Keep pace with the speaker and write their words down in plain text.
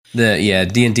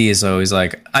D&D is always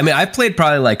like, I mean, I've played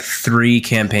probably like 3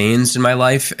 campaigns in my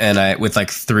life, and with like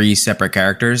 3 separate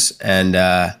characters, and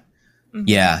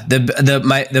yeah,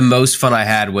 the most fun I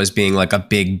had was being like a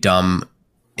big dumb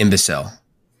imbecile.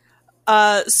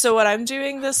 So what I'm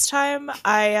doing this time,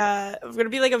 I'm gonna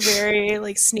be like a very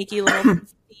like sneaky little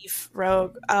thief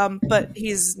rogue, but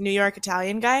he's New York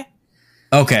Italian guy.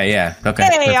 Okay, yeah, okay.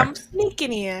 Hey, perfect. I'm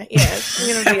sneaking here. Yeah, it's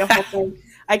gonna be a whole thing.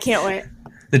 I can't wait.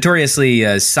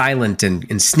 Notoriously silent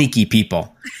and sneaky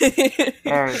people.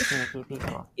 Very sneaky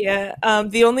people. Yeah,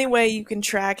 the only way you can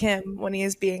track him when he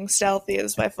is being stealthy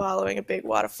is by following a big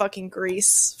wad of fucking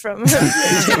grease from him.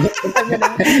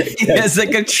 He has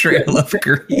like a trail of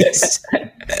grease.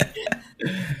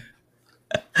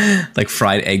 Like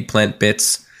fried eggplant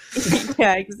bits.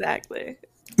 Yeah, exactly.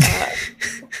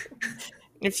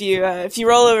 If you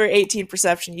roll over 18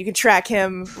 perception, you can track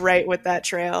him right with that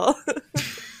trail.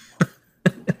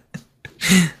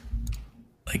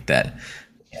 Like that.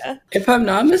 Yeah. If I'm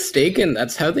not mistaken,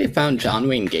 that's how they found John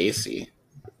Wayne Gacy.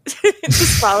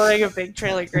 Just following a big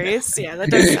trail of grease. Yeah, that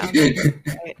does sound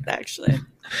right, actually.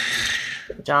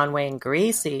 John Wayne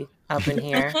Greasy up in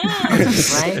here.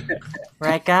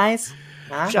 Right, guys?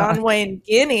 Huh? John Wayne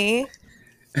Guinea.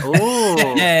 Ooh.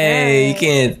 Hey, you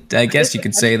can't. I guess you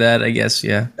could say that. I guess,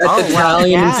 yeah. That's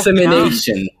Italian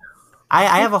insemination.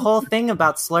 I have a whole thing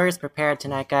about slurs prepared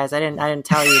tonight, guys. I didn't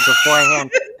tell you beforehand.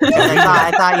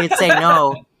 I thought you'd say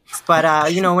no.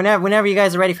 But whenever you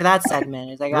guys are ready for that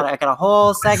segment, I got a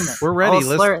whole segment. We're ready.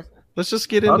 Let's just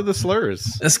get into the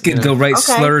slurs. Let's go right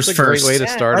slurs That's a first. great way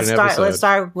to start an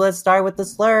episode. Let's start with the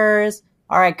slurs.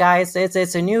 All right, guys,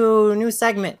 it's a new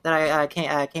segment that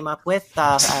I came up with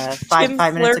five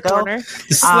minutes ago. Corner.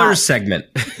 The slurs segment.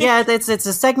 Yeah, it's a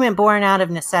segment born out of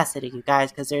necessity, you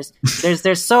guys, because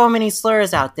there's so many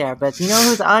slurs out there. But you know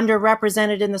who's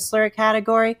underrepresented in the slur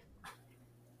category?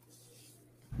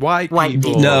 White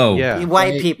people. No. Yeah.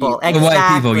 White people. Exactly.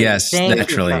 White people, yes, Thank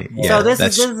naturally. you. Yeah, so this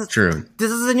that's is true. This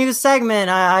is a new segment.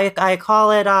 I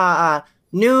call it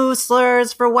New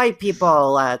Slurs for White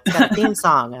People. It's got a theme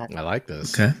song. I like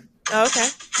this. Okay. Oh, okay.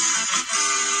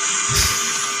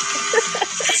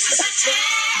 This is a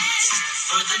test.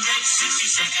 For the next 60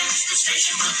 seconds, the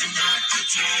station will conduct a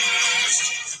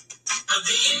test of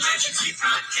the emergency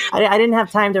broadcast. I didn't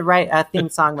have time to write a theme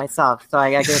song myself, so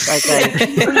I guess I'm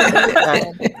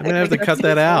gonna have to cut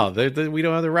that out. We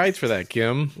don't have the rights for that,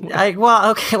 Kim. Look.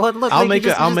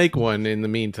 I'll make one in the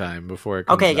meantime before it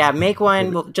comes Okay, out. yeah, make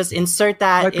one. We'll just insert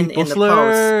that White in people the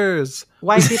slurs. post.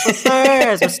 White people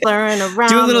slurs. We're slurring around.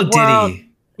 Do a little the world. ditty.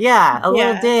 Yeah, a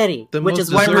little ditty, The which most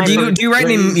is what Piper, my do you write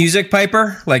any music,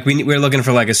 Piper? Like we're looking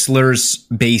for like a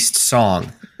slurs-based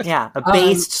song. yeah a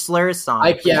based slur song.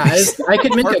 I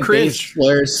could make Or a cringe. bass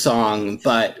slurs song,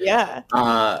 but Yeah.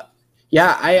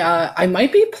 I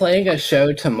might be playing a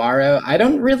show tomorrow. I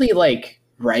don't really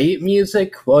write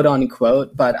music, quote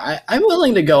unquote, but I'm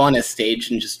willing to go on a stage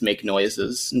and just make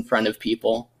noises in front of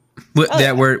people.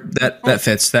 That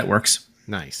fits. That works.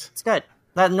 Nice. It's good.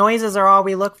 That noises are all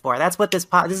we look for. That's what this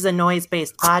is a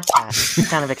noise-based podcast. It's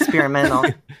kind of experimental.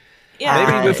 Yeah.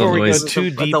 Maybe before we go noise. too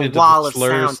With deep the into wall the of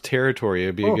slurs sound. territory,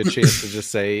 it'd be a good chance to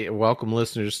just say, welcome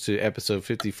listeners to episode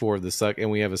 54 of The Suck, and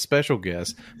we have a special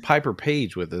guest, Piper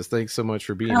Paige, with us. Thanks so much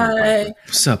for being here, Piper.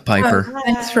 What's up, Piper?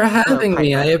 Thanks for having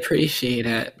me. I appreciate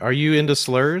it. Are you into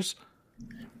slurs?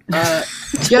 Yeah,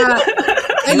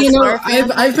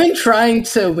 and I've been trying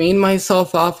to wean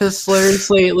myself off of slurs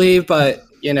lately, but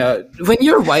when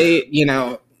you're white,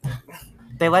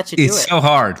 They let you do It's it. so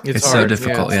hard. It's It's hard, so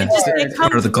difficult. yeah. Yeah. It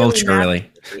Part of the comes culture,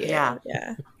 really. Yeah.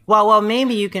 Yeah. Well,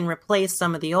 maybe you can replace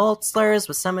some of the old slurs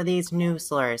with some of these new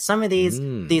slurs. Some of these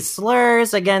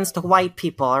slurs against white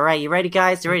people. All right, you ready,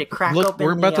 guys? You ready to crack open?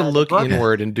 We're about to look the book?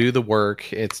 inward and do the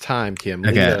work. It's time, Kim.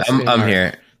 Okay, Lead us in I'm our-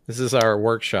 here. This is our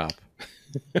workshop.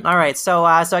 All right, so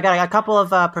I got a couple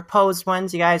of proposed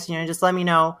ones. You guys, just let me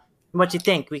know what you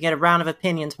think. We get a round of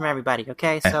opinions from everybody.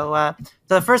 Okay, so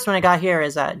the first one I got here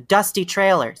is dusty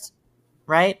trailers,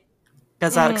 right?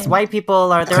 Because white people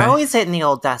they're always hitting the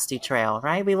old dusty trail,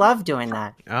 right? We love doing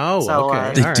that. Oh, So,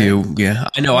 okay. They All right. do, yeah.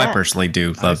 I know. I Yeah. personally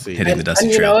do love see. hitting the dusty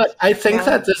and you know trail. what? I think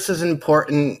that this is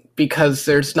important because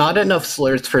there's not enough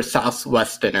slurs for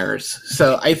Southwesterners.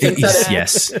 So I think that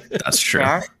Yes, that's true.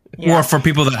 Fair? Yeah. Or for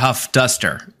people that huff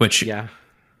duster, which Yeah.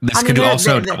 this I mean, could they're-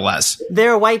 also they're- double as.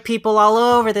 There are white people all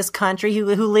over this country who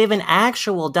live in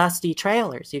actual dusty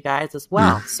trailers, you guys, as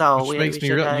well. So Which we makes me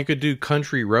should, real. You could do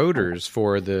country roaders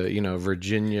for the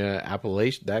Virginia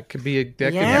Appalachian. That could be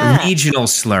that Yeah. Regional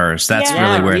slurs. That's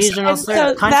Yeah, really where it's regional And slurs.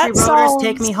 so Country that roaders sounds-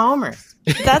 take me homer.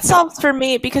 That solves for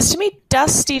me because to me,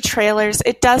 dusty trailers,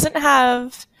 it doesn't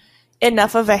have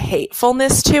enough of a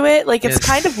hatefulness to it. Like it's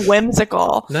kind of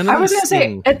whimsical. I was gonna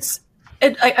say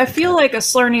I feel like a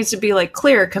slur needs to be like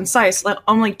clear, concise, like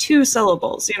only 2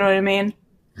 syllables. You know what I mean?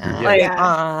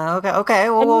 Okay.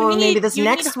 Well, maybe this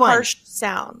next one. Harsh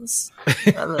sounds.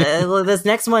 This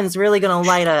next one's really gonna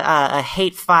light a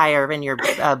hate fire in your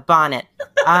bonnet.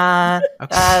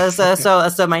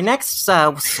 So my next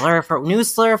new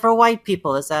slur for white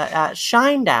people is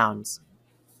shine downs.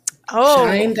 Oh,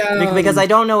 Shine down. Because I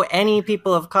don't know any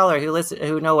people of color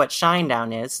who know what shine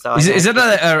down is. So isn't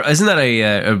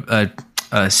that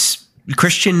a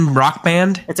Christian rock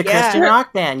band? It's a Christian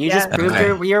rock band. You just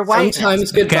proved you're white.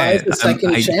 Sometimes goodbye is a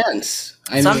second chance.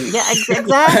 Exactly.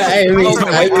 I mean,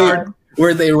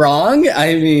 were they wrong?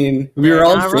 I mean, we were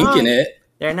all thinking it.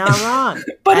 They're not wrong.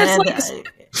 But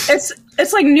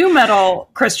it's like new metal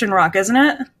Christian rock, isn't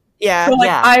it? Yeah. So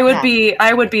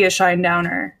I would be a shine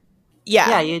downer.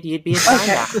 Yeah, you'd be a shine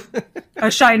down.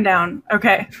 A shine down.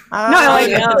 Okay. No, I like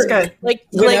it. That's good.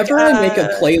 Whenever I make a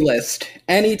playlist,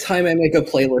 anytime I make a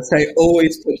playlist, I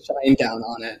always put shine down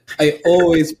on it. I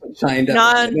always put shine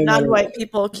down. Non-white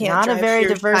people can't. Not drive a very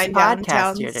through diverse shine down podcast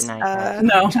towns, here tonight.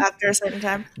 No, after a certain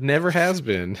time. Never has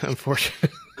been, unfortunately.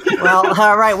 Well,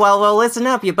 all right. Well, listen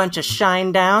up, you bunch of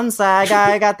shine downs.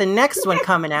 I got the next one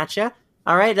coming at you.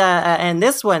 All right, and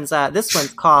this one's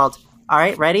called. All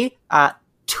right, ready?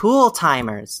 Tool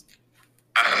timers.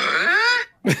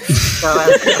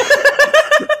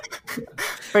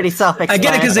 Pretty self-explanatory. I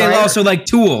get it because they also like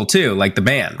Tool too, like the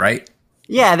band, right?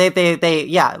 Yeah, they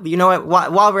you know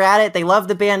what? While we're at it, they love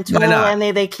the band Tool, and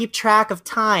they keep track of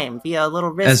time via a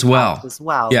little wrist as well.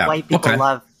 Yeah, white people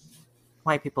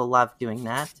love doing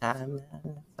that.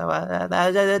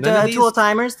 Tool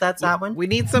timers, that's that one. We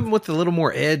need something with a little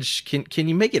more edge. Can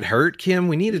you make it hurt, Kim?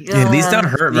 We need it. These don't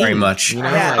hurt very much. You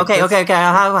know, okay. The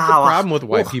problem with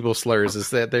white people slurs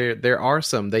is that there are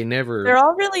some they never. They're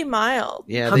all really mild.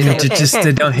 Yeah, they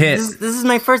don't hit. This is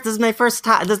my first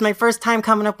time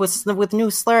coming up with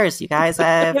new slurs, you guys.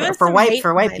 For white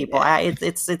people,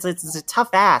 it's a tough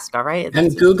ask. All right, I'm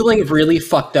googling really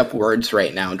fucked up words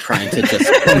right now, trying to just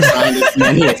find as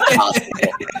many as possible.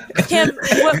 Kim,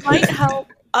 what might help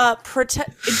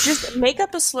just make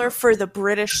up a slur for the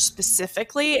British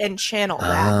specifically and channel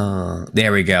that.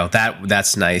 There we go.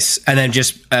 That's nice. And then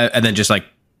just like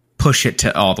push it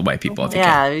to all the white people. If you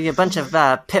can. A bunch of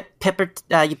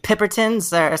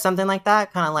Pippertons or something like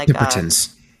that, kind of like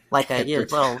Pippertons. Like a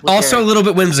little. Also a little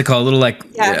bit whimsical, a little like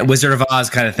Wizard of Oz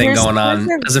kind of thing going on.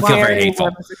 Doesn't feel very hateful.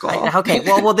 Okay,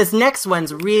 well, this next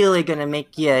one's really gonna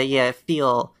make you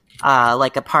feel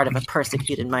like a part of a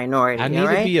persecuted minority. I need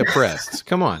to be oppressed.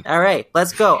 Come on. All right,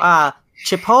 let's go.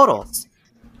 Chipotles.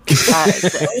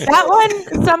 That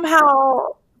one somehow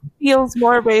feels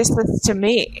more racist to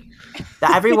me.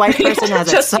 Every white person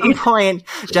has at some point.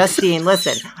 Justine,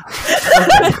 listen.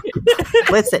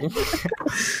 Listen.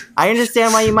 I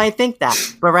understand why you might think that,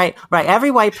 but right.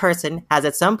 Every white person has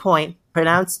at some point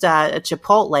pronounced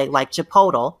Chipotle like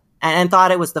Chipotle and thought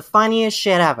it was the funniest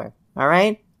shit ever. All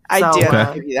right. I do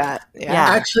give you that. Yeah.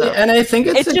 Actually, and I think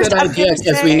it's a good idea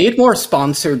because we need more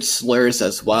sponsored slurs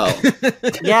as well.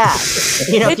 Yeah,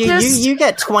 you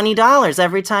get $20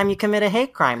 every time you commit a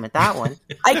hate crime with that one.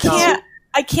 I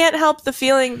can't help the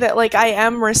feeling that like I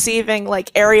am receiving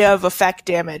like area of effect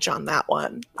damage on that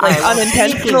one, like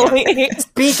unintentionally.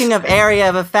 Speaking of area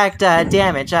of effect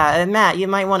damage, Matt, you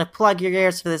might want to plug your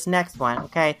ears for this next one,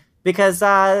 okay? Because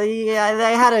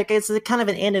it's kind of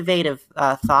an innovative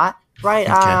thought. Right,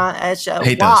 it's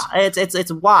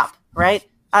WAP, right?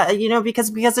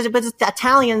 Because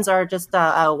Italians are just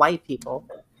white people,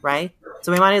 right?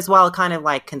 So we might as well kind of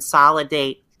like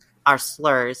consolidate our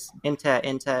slurs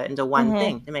into one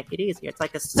thing to make it easier. It's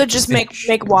like so just make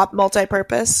WAP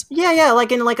multi-purpose. Yeah,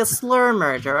 like in like a slur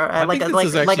merge or like a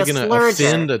slur.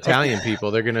 Offend Italian people.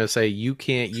 They're gonna say you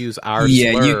can't use our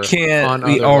slur. You can't.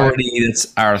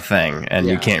 It's our thing, and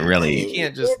you can't really. You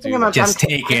can't just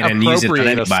take it and use it on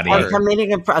anybody. I'm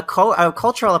committing a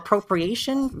cultural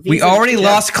appropriation. We already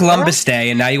lost Columbus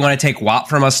Day, and now you want to take WAP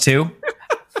from us too?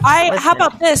 How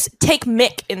about this? Take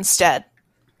Mick instead.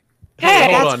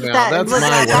 Hey, hold on now. That's my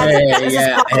word.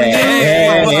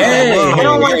 I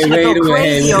don't want you to go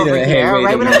crazy over here, all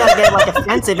right? We don't gotta get like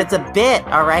offensive. It's a bit,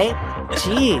 all right?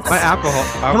 Jeez. My alcohol.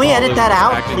 Can we edit that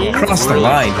out, please? Cross the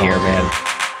line here, man.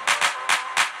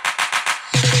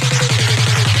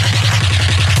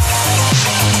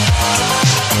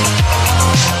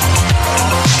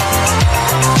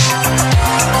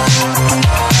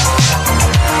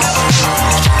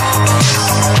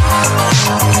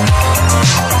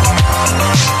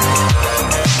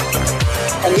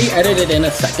 edit it in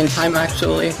a second time,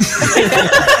 actually.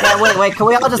 Yeah, wait. Can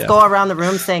we all just go around the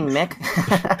room saying Mick?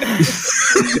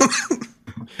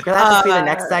 Could that just be the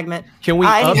next segment? Can we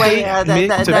Anyway, update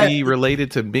Mick to be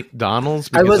related to McDonald's?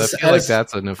 Because I feel like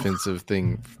that's an offensive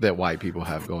thing that white people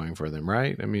have going for them,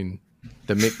 right? I mean,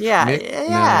 the Mick. Yeah.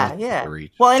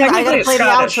 Well, anyway, I gotta play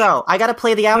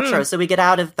the outro. So we get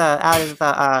out of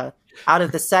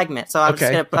the segment. So I'm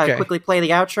just gonna quickly play the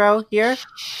outro here.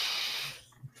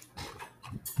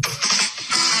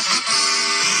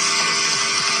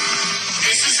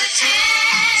 This is a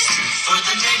test. For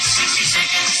the next 60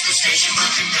 seconds, the station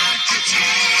will conduct a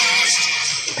test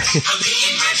of the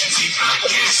emergency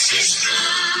broadcast system.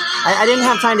 I didn't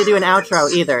have time to do an outro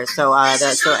either, so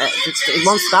it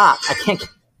won't stop. I can't.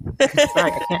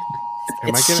 Sorry, I can't.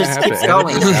 Am I It gonna just have keeps to going.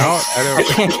 edit this out? I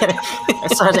can't get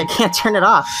it. Sorry, I can't turn it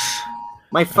off.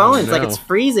 My phone's like it's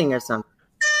freezing or something.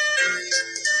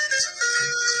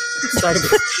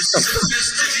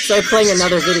 Started playing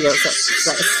another video.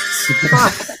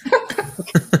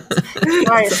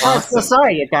 Sorry,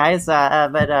 sorry, you guys.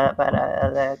 But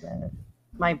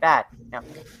my bad. No.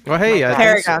 Well, hey,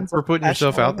 thanks Paragon's for putting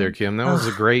yourself out there, Kim. That was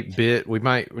a great bit. We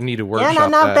need to workshop Yeah,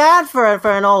 not that. bad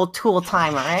for an old tool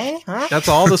timer, eh? Huh? That's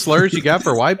all the slurs you got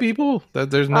for white people?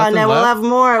 There's nothing No, left?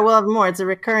 we'll have more. It's a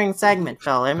recurring segment,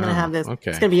 fella. I'm gonna have this.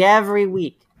 okay. It's gonna be every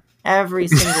week, every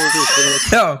single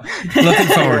week. No, looking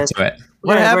forward to it.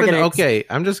 What We're happened? gonna- Okay,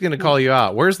 I'm just going to call you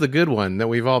out. Where's the good one that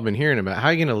we've all been hearing about? How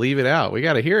are you going to leave it out? We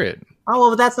got to hear it. Oh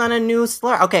well, that's not a new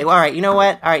slur. Okay, well, all right. You know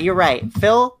what? All right, you're right,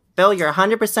 Phil. You're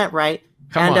 100% right.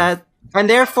 Come on. And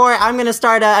therefore, I'm going to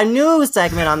start a new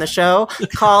segment on the show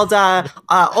called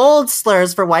 "Old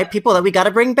Slurs for White People" that we got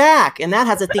to bring back, and that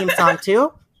has a theme song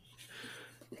too.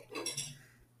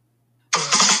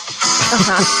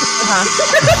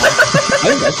 I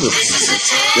think this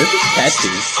is catchy.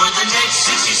 For the next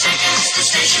 60 seconds, the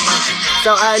station will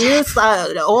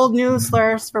conduct. So, old new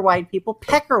slurs for white people,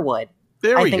 Peckerwood.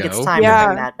 There I we think go. it's time to Yeah.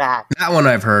 bring that back. That one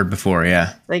I've heard before.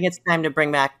 Yeah, I think it's time to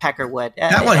bring back Peckerwood.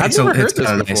 that one. I've It's never heard it's this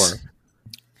kinda before.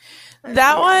 nice.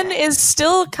 That one is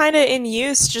still kind of in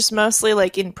use, just mostly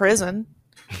like in prison.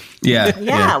 Yeah,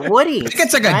 Yeah, Woody. I think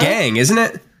it's like a gang, isn't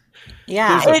it?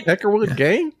 Yeah, There's a Peckerwood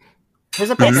gang? there's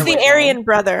a It's Peckerwood the gang. Aryan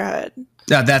Brotherhood.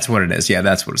 No, that's what it is. Yeah,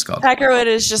 that's what it's called. Peckerwood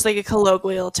is just like a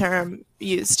colloquial term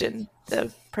used in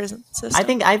the prison system. I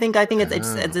think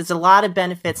it's a lot of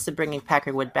benefits to bringing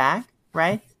Peckerwood back,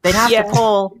 right? They'd have Yeah. to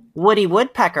pull Woody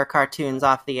Woodpecker cartoons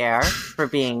off the air for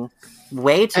being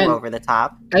way too And over the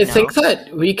top. I think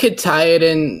that we could tie it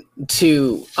in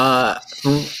to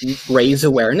raise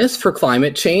awareness for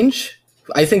climate change.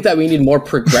 I think that we need more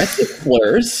progressive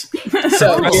slurs.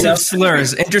 So, Progressive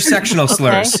slurs, intersectional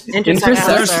slurs, Intersectional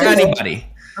slurs slurs. for anybody.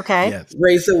 Okay. Yes.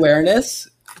 raise awareness.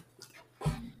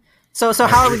 So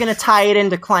how are we going to tie it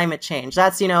into climate change?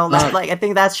 That's I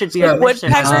think that should be a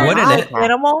mission. Woodpecker wood in it.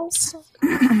 animals.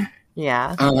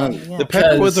 Yeah. The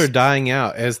Peckerwoods are dying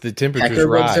out as the temperatures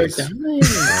rise.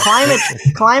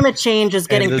 Climate change is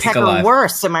getting this pecker alive.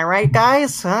 worse. Am I right,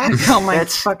 guys? Huh? Oh my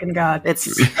It's- fucking god! It's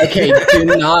Okay, do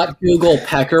not Google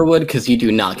Peckerwood because you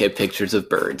do not get pictures of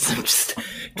birds. I'm just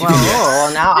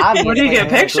well, now obviously. What do you get I'm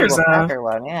gonna pictures Google of?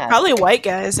 Peckerwood, yeah. Probably white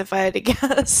guys, if I had to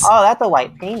guess. Oh, that's a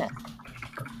white penis.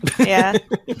 Yeah.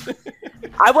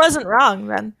 I wasn't wrong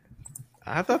then.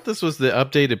 I thought this was the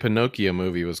updated Pinocchio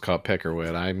movie was called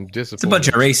Peckerwood. I'm disappointed. It's a bunch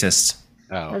of racists.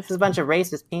 Oh. This is a bunch of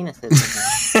racist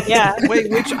penises. Yeah. Wait,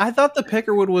 which I thought the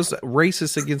Peckerwood was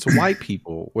racist against white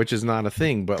people, which is not a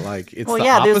thing, but like it's Well, the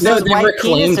yeah, opposite. those they white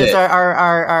reclaimed penises it.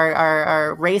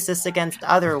 are racist against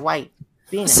other white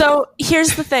penises. So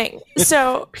here's the thing.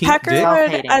 So Pink dick. Peckerwood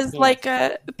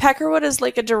Self-hating, Peckerwood as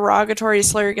like a derogatory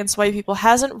slur against white people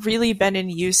hasn't really been in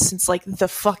use since like the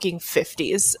fucking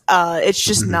 50s. It's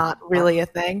just not really a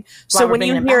thing. Why So we're when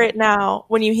you bringing it hear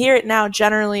back. it now,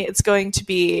 generally it's going to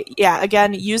be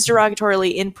again used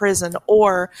derogatorily in prison,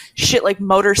 or shit like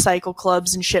motorcycle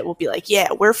clubs and shit will be like, yeah,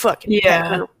 we're fucking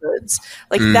Yeah. Peckerwoods.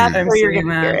 Like that's I'm where you're seeing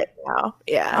gonna hear that. it now.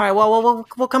 Yeah. all right, well,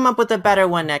 we'll come up with a better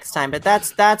one next time. But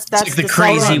that's It's like the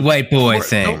crazy segment. white boy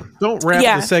thing. Don't wrap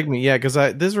Yeah. the segment yet, because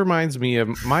this reminds me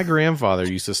of my grandfather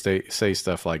used to say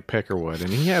stuff like Peckerwood, and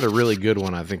he had a really good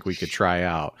one. I think we could try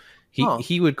out.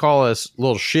 He would call us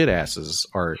little shit asses,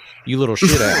 or you little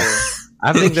shit ass.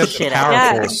 I think that's a Shit ass.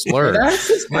 powerful Yeah. slur. That's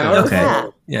just Yeah. powerful. Okay. Yeah.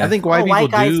 Yeah. I think white white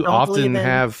people guys do don't believe often in-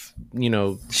 have,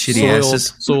 Shitty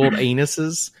asses. soiled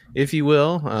anuses, if you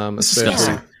will, especially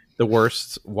Disgusting. the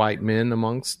worst white men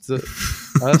amongst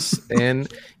us.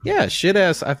 And yeah, shit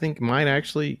ass, I think might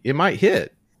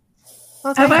hit.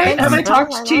 Have I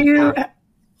talked to you?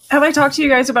 Have I talked to you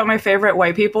guys about my favorite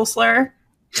white people slur?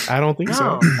 I don't think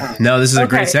so. No, this is a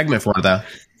great Okay. segment for it, though.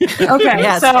 Okay,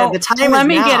 Yes, so the time let is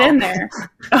me now. get in there.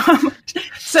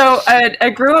 So I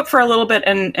grew up for a little bit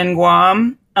in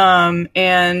Guam,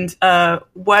 and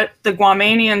what the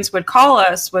Guamanians would call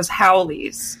us was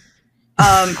howlies.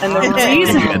 And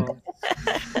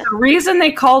the reason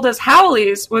they called us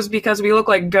howlies was because we look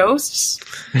like ghosts.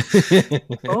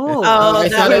 Oh, I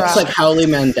that's thought it's rough. like Howley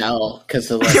Mandel because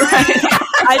of like.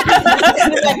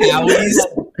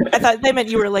 I thought they meant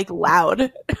you were like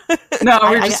loud. No,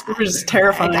 I- we're just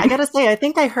terrifying. I gotta say, I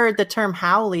think I heard the term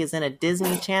howlies in a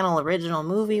Disney Channel original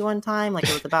movie one time. Like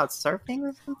it was about surfing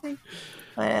or something.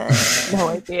 No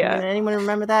idea. Anyone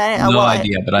remember that? No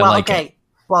idea, but I like it.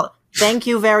 Well, thank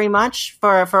you very much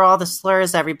for all the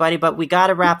slurs, everybody. But we got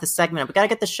to wrap the segment up. We got to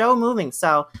get the show moving.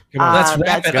 So Come on, let's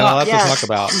wrap it Got a up. lot yeah. to talk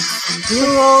about.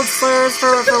 New old slurs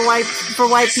for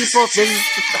white people. This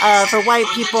is for white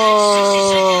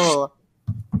people.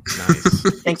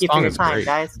 Nice. Thank you for Song your is time, great.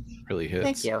 guys. Really hits.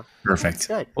 Thank you. Perfect.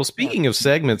 Good. Well, speaking of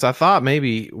segments, I thought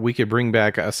maybe we could bring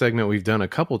back a segment we've done a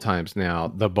couple times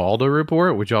now, the Baldo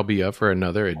Report. Would y'all be up for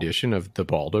another edition of the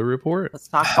Baldo Report? Let's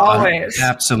talk about Always.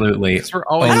 Absolutely. We're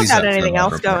I don't always got up for anything the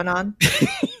else report. going on.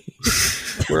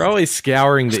 We're always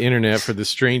scouring the internet for the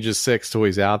strangest sex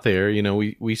toys out there. You know,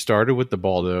 we started with the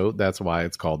Baldo. That's why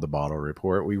it's called the Baldo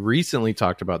Report. We recently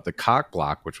talked about the cock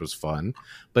block, which was fun.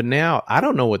 But now I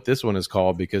don't know what this one is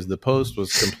called because the post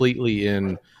was completely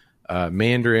in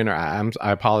Mandarin. Or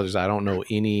I apologize. I don't know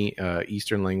any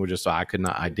Eastern languages, so I could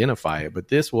not identify it. But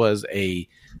this was a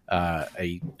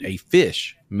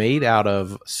fish made out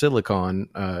of silicone,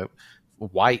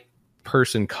 white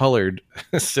person colored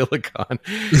silicone,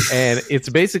 and it's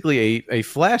basically a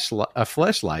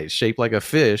fleshlight shaped like a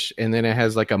fish, and then it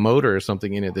has like a motor or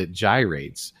something in it that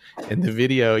gyrates. And the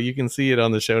video, you can see it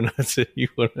on the show notes if you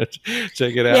want to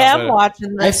check it out. Yeah, But I'm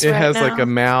watching this. it right has now. like a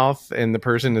mouth, and the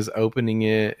person is opening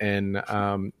it, and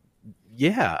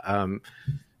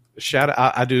shout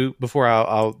out, I do before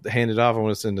I'll hand it off. I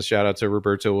want to send a shout out to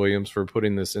Roberto Williams for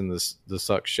putting this in the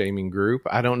suck shaming group.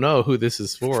 I don't know who this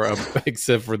is for,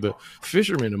 except for the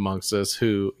fishermen amongst us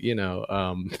who,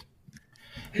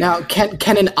 Now,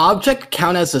 can an object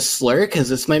count as a slur? Because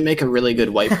this might make a really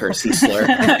good white person slur.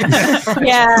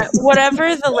 Yeah,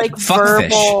 whatever the like Fuckfish.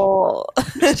 verbal.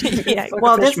 Yeah,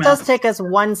 Well, this Fish does mouth. take us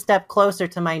one step closer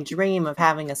to my dream of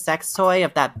having a sex toy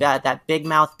of that big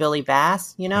mouth Billy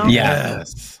Bass. You know? Yeah.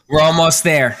 yes. We're almost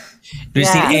there. We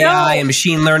just Yeah. need AI and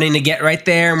machine learning to get right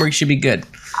there, and we should be good.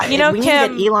 You know, we need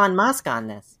Kim- to get Elon Musk on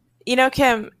this. You know,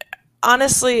 Kim.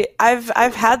 Honestly, I've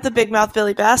had the big mouth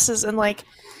Billy Basses, and like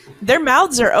their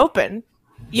mouths are open.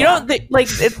 You don't like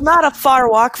it's not a far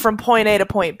walk from point A to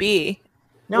point B.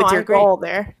 No, with I your agree. goal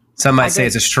there. Some might I say agree.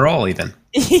 it's a stroll, even.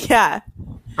 Yeah.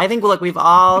 I think, look, we've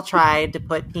all tried to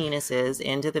put penises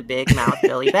into the big mouth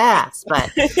Billy Bass,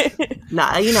 but no,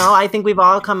 I think we've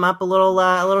all come up a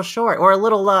little short, or a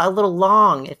little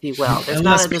long, if you will. There's And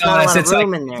not let's a be lot honest, of it's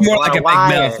room like in there. more There's like a big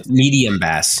lot of mouth wires. medium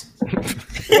bass.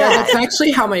 Yeah, that's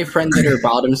actually how my friend did her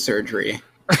bottom surgery.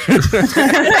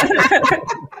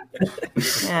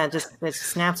 Yeah, it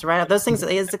snaps right up. Those things,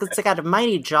 it's got a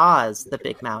mighty jaws, the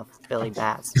big mouth Billy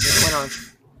Bass. We don't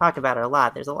talk about it a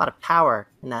lot. There's a lot of power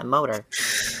in that motor.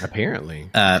 Apparently.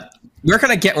 Where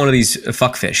can I get one of these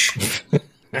fuckfish?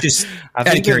 Just I out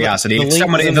of think curiosity. the If link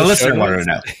somebody, is if in the the listener show wanted to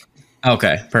know. notes.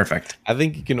 Okay, perfect. I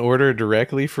think you can order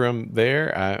directly from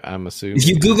there. I'm assuming. If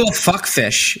you Google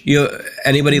fuckfish,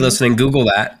 anybody listening, Google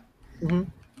that.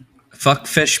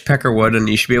 Fuckfish Peckerwood, and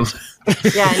you should be able to.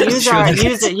 Yeah, and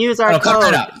use our I'll cut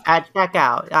code that out. at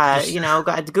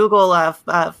checkout. Google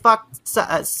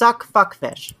suck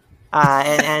fuckfish,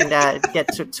 and get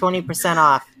 20%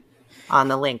 off on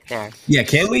the link there. Yeah,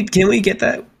 can we get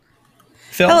that?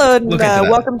 Phil, Hello, and look into that.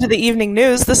 welcome to the evening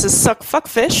news. This is Suck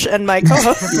Fuckfish and my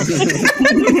co-host.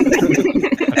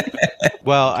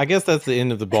 Well, I guess that's the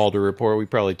end of the Balder Report. We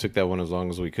probably took that one as long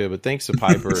as we could, but thanks to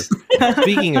Piper.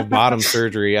 Speaking of bottom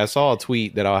surgery, I saw a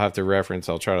tweet that I'll have to reference.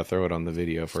 I'll try to throw it on the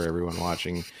video for everyone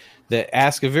watching that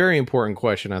asked a very important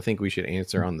question I think we should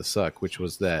answer on the suck, which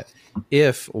was that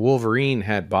if Wolverine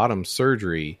had bottom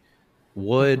surgery,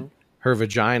 would her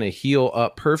vagina heal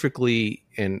up perfectly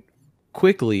and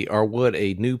quickly, or would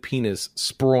a new penis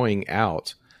sproing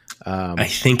out? I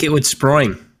think it would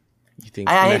sproing. You think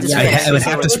I had to Yeah, say it would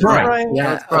have to sproing.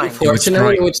 Yeah, It's sprung.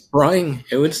 unfortunately, it would sprung.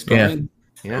 It would sprung.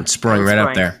 It would sproing right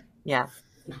up there. Yeah.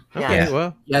 Okay,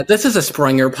 well, Yeah, this is a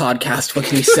Springer podcast. What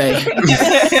can you say?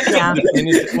 Yeah.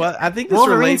 well, I think this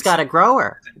Wolverine's relates. got a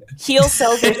grower. Heel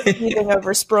cells are seething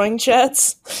over Sproing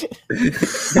jets.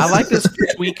 I like this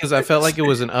tweet because I felt like it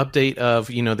was an update of,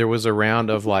 there was a round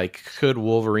of like, could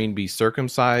Wolverine be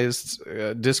circumcised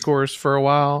discourse for a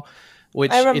while,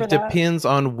 which it depends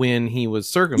on when he was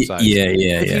circumcised.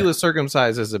 If he was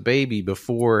circumcised as a baby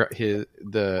before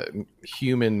the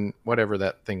human, whatever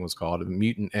that thing was called,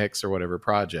 Mutant X or whatever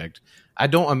project, I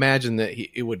don't imagine that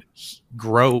it would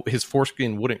grow. His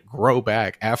foreskin wouldn't grow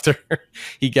back after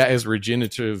he got his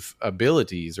regenerative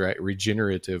abilities, right?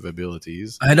 Regenerative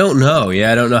abilities. I don't know.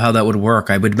 Yeah, I don't know how that would work.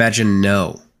 I would imagine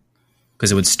no,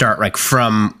 because it would start like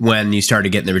from when you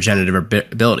started getting the regenerative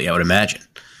ability. I would imagine.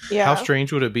 Yeah. How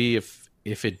strange would it be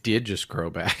if it did just grow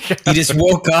back? He just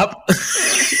woke up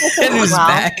and was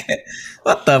back.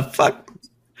 What the fuck?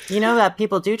 You know that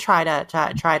people do try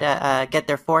to get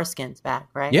their foreskins back,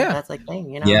 right? Yeah, that's like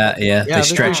thing. Yeah. They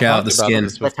stretch out the skin.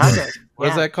 The tugger. What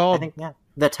is that called? I think,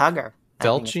 the tugger.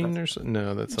 Felching or something?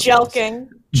 No, that's jelking.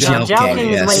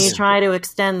 Jelking is when you try to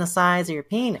extend the size of your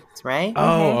penis, right?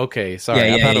 Oh, okay. Sorry.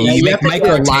 Yeah. You make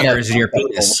micro tears in your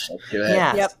penis.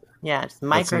 Yeah. Yep. Yeah. Just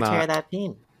micro tear that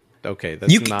penis. Okay,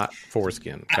 that's not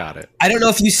foreskin. Got it. I don't know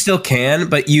if you still can,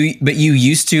 but you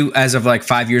used to, as of like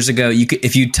 5 years ago. You could,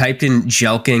 if you typed in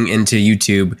jelking into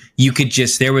YouTube, you could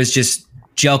there was just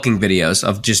jelking videos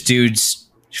of just dudes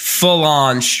full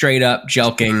on straight up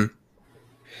jelking,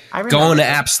 going to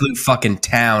absolute fucking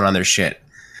town on their shit.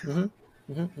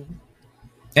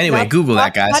 Anyway, Google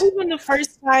that, guys. Not even the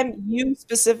first time you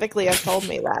specifically have told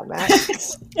me that, Matt.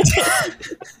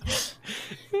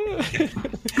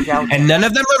 And none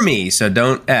of them are me, so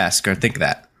don't ask or think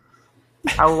that.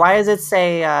 Why does it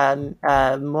say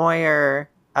Moyer?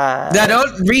 No,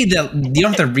 don't read you don't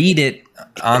have to read it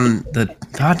on the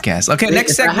podcast. Okay,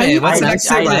 next segment. What's the next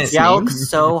segment? I yelled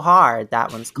so hard.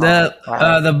 That one's called.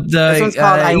 This one's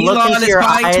called I look Elon into is your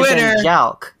buying eyes Twitter. and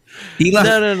jelk.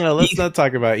 Elon, No. Let's not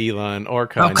talk about Elon or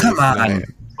Kanye. Oh, come on. Tonight.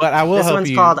 But I will This help one's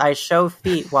you. called I show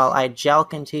feet while I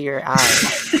jelk into your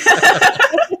eyes.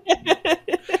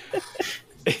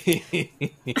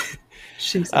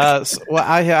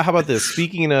 How about this?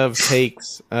 Speaking of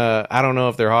takes, I don't know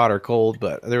if they're hot or cold,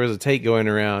 but there was a take going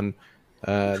around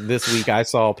this week. I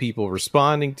saw people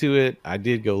responding to it. I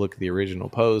did go look at the original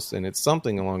post, and it's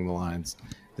something along the lines.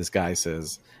 This guy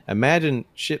says, "Imagine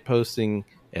shit posting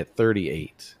at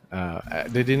 38."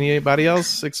 Did anybody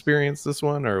else experience this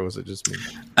one, or was it just me?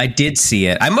 I did see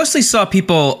it. I mostly saw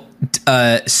people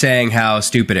saying how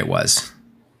stupid it was,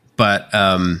 but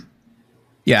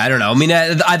yeah, I don't know. I mean,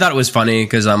 I thought it was funny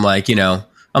because I'm like, I'm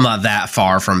not that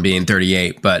far from being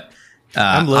 38, but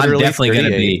I'm definitely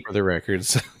going to be, for the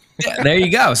records. Yeah, there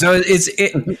you go. So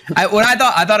I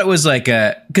thought it was like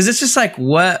because it's just like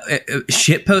what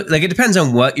shit post. Like it depends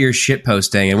on what you're shit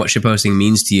posting and what shit posting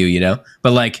means to you,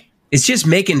 But like it's just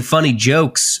making funny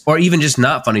jokes or even just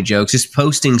not funny jokes, just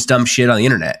posting dumb shit on the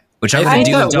internet. Which I think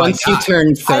do that once you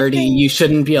turn 30, you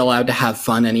shouldn't be allowed to have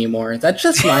fun anymore. That's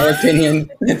just my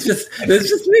opinion. It's just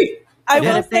me. I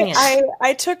will say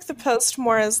I took the post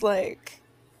more as like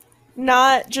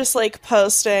not just like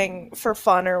posting for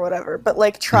fun or whatever, but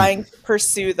like trying to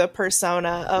pursue the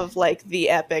persona of like the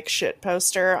epic shit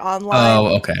poster online.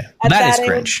 Oh, okay. That is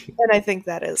cringe. And I think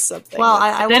that is something. Well,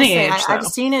 I will say I've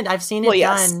seen it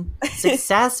yes. done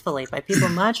successfully by people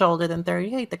much older than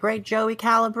 38. The great Joey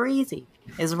Calabrese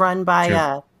is run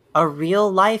by a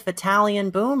real life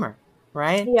Italian boomer,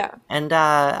 right? Yeah. And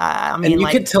I mean, and you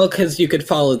could tell because you could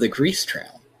follow the grease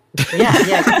trail. Yeah.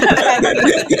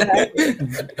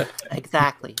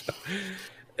 Exactly.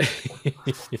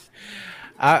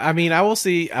 I mean, I will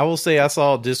say I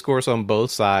saw discourse on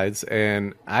both sides,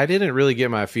 and I didn't really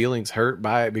get my feelings hurt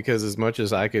by it because as much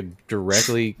as I could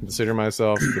directly consider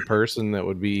myself the person that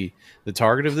would be the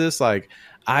target of this, like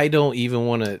I don't even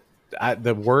want to.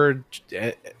 The word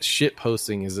shit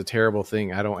posting is a terrible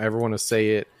thing. I don't ever want to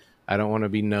say it. I don't want to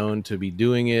be known to be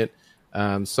doing it.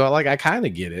 So like I kind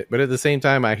of get it, but at the same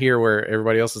time I hear where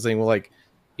everybody else is saying, well, like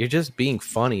you're just being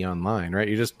funny online, right?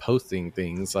 You're just posting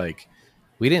things. Like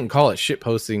we didn't call it shit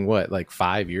posting like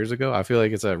 5 years ago. I feel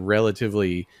like it's a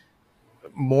relatively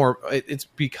more, it's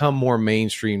become more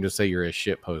mainstream to say you're a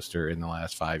shit poster in the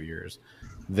last 5 years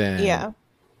than,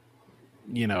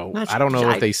 I don't know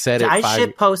if they said it. I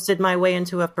shit posted my way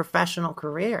into a professional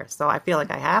career, so I feel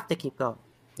like I have to keep going.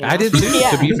 I did too,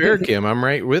 to be fair, Kim. I'm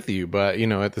right with you. But,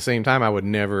 at the same time,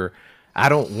 I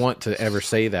don't want to ever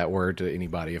say that word to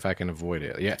anybody if I can avoid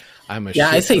it. Yeah,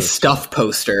 I say poster. Stuff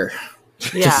poster.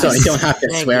 Yeah. Just so I don't have to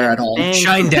swear at all.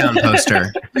 Shine down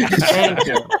poster. Thank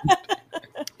you.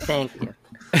 Thank you.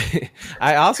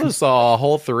 I also saw a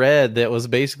whole thread that was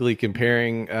basically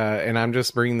comparing, and I'm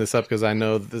just bringing this up because I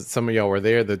know that some of y'all were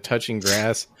there, the Touching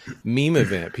Grass meme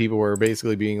event. People were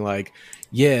basically being like,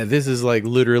 yeah, this is like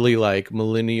literally like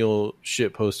millennial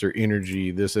shitposter energy,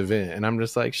 this event. And I'm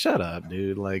just like, shut up,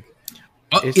 dude. Like,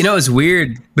 it's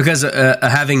weird because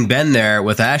having been there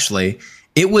with Ashley,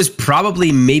 it was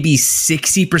probably maybe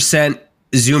 60%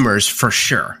 Zoomers for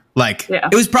sure. Like,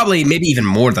 it was probably maybe even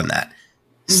more than that.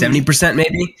 70%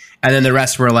 maybe, and then the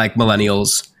rest were like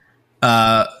millennials.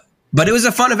 But it was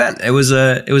a fun event. It was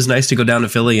nice to go down to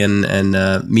Philly and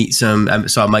meet some. I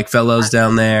saw Mike Fellows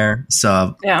down there.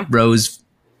 Saw Rose.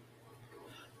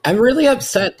 I'm really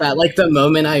upset that like the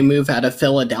moment I move out of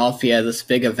Philadelphia, this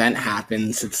big event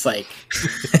happens. It's like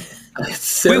it's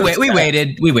so we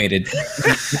waited. I'll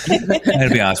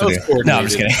be honest with you. No, I'm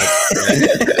just kidding.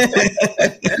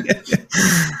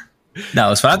 No, it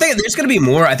was fun. I think there's going to be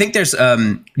more. I think there's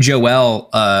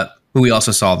Joelle, who we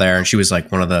also saw there, and she was like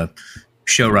one of the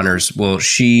showrunners. Well,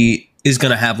 she is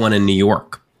going to have one in New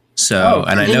York. So,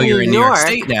 and I know you're in New York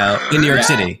State now, in New York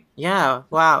City. Yeah,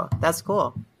 wow, that's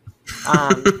cool.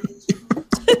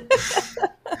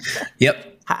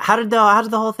 Yep. How did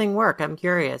the whole thing work? I'm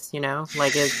curious.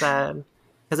 Like is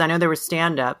because I know there was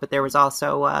stand up, but there was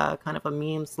also kind of a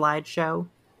meme slideshow.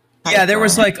 Yeah, there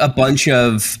was like a bunch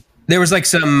of. There was like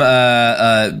some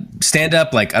stand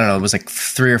up, like I don't know, it was like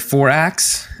 3 or 4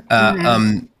 acts.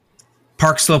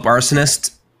 Park Slope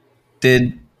Arsonist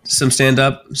did some stand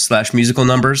up / musical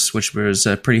numbers, which was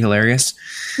pretty hilarious.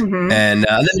 And then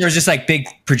there was just like big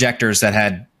projectors that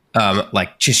had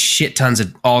like just shit tons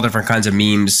of all different kinds of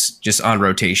memes just on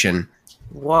rotation.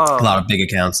 Whoa. A lot of big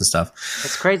accounts and stuff.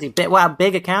 It's crazy. Wow,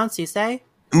 big accounts, you say?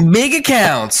 Big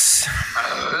accounts.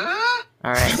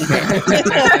 All right.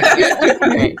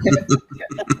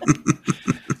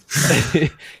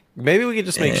 Maybe we could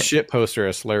just make shitposter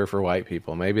a slur for white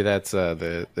people. Maybe that's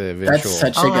the eventual. That's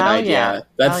such a good idea. Yeah.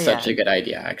 That's such a good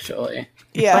idea, actually.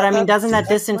 Yeah, but I mean, doesn't that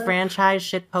disenfranchise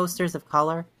shit posters of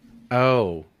color?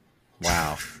 Oh,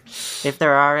 wow. If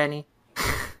there are any.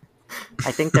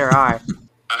 I think there are.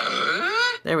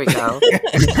 There we go.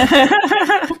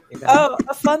 Oh,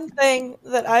 a fun thing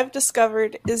that I've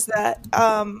discovered is that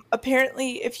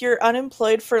apparently if you're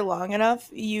unemployed for long enough,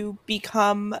 you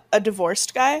become a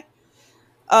divorced guy.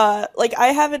 Like I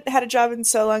haven't had a job in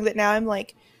so long that now I'm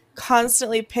like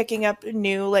constantly picking up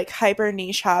new like hyper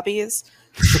niche hobbies.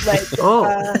 Like,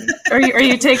 are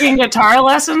you taking guitar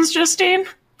lessons, Justine?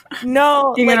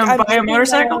 No, you gonna buy a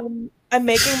motorcycle? I'm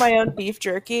making my own beef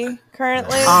jerky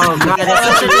currently. Oh god,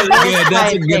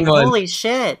 that's a good one. Holy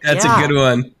shit, that's a good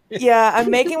one. Yeah,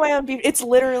 I'm making my own beef. It's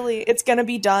gonna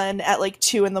be done at like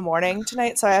 2 a.m.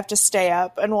 tonight, so I have to stay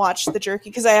up and watch the jerky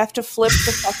because I have to flip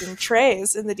the fucking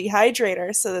trays in the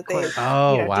dehydrator so that they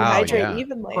dehydrate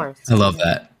evenly. I love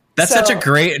that. That's such a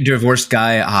great divorced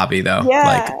guy hobby, though. Yeah,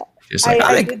 like just like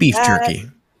I make beef jerky.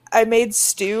 I made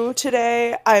stew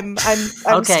today. I'm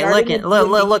okay. Look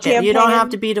it. You don't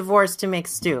have to be divorced to make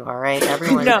stew. All right,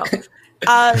 everyone. No,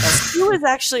 stew is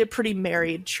actually a pretty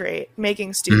married trait.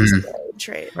 Making stew is a married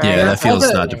trait. Right? Yeah, that feels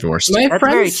not divorced. My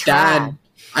friend's dad.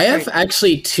 I have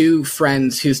actually 2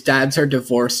 friends whose dads are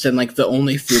divorced, and like the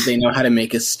only food they know how to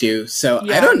make is stew. So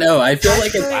I don't know. I feel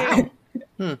like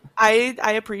it's.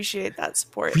 I appreciate that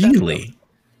support. Really?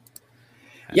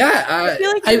 Yeah, I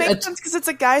feel like it makes sense because it's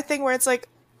a guy thing where it's like.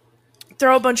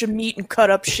 Throw a bunch of meat and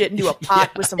cut up shit into a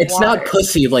pot with some water. It's not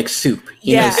pussy like soup.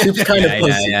 You know, soup's kind of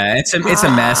pussy. Yeah. It's a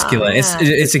masculine.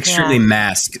 It's extremely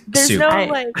masked There's soup.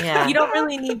 You don't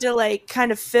really need to like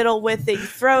kind of fiddle with it. You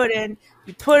throw it in,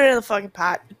 you put it in the fucking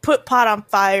pot, you put pot on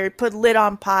fire, you put lid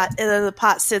on pot, and then the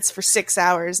pot sits for 6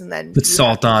 hours, and then put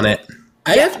salt on it.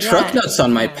 I have truck nuts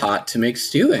on my pot to make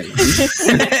stew in.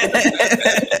 That's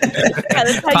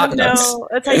how you know.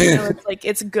 That's how you know it's like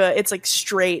it's good. It's like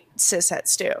straight cishet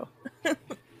stew.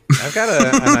 I've got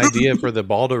an idea for the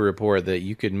Baldo report that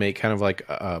you could make kind of like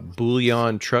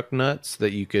bouillon truck nuts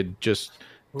that you could just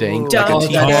dangle.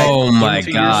 Oh my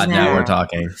god! Now we're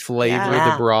talking. Flavor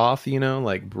the broth,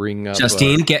 like bring up.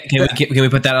 Justine, can we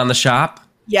put that on the shop?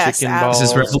 Yes, chicken balls, this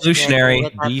is revolutionary.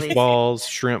 Beef balls,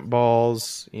 shrimp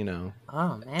balls,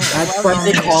 Oh man, that's what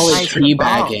they call it, tree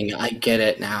bagging. I get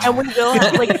it now. And we will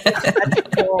have like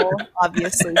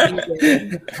obviously.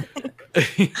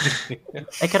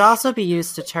 It could also be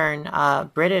used to turn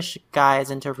British guys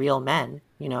into real men.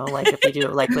 Like if you do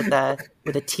it like with a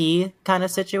tea kind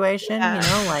of situation.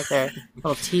 Like their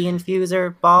little tea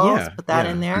infuser balls. Put that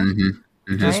in there. Mm-hmm.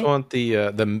 You just want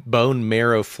the bone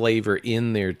marrow flavor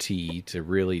in their tea to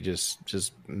really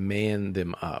just man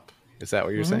them up. Is that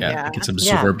what you're saying? Yeah, it gets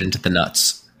absorbed into the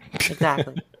nuts.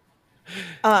 Exactly.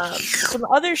 Some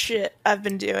other shit I've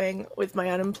been doing with my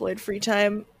unemployed free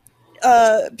time,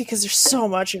 because there's so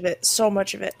much of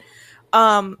it.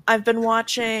 I've been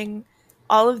watching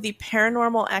all of the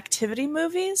Paranormal Activity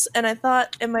movies, and I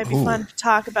thought it might be fun to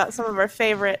talk about some of our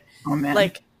favorite,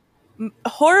 like,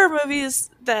 horror movies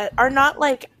that are not,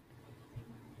 like,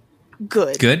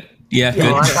 good. Good? Yeah,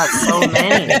 Oh, I've got so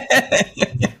many.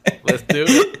 Let's do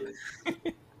it.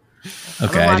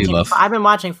 Okay, I do love. I've been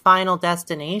watching Final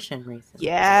Destination recently.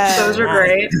 Yeah. Those are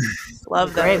great.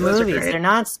 Love Great those. movies. great. They're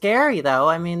not scary though.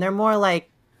 I mean, they're more like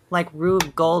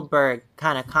Rube Goldberg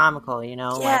kind of comical, you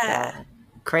know? Yeah. Like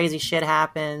crazy shit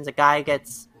happens. A guy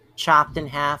gets chopped in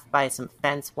half by some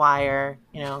fence wire,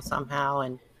 you know, somehow,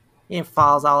 and it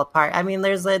falls all apart. I mean,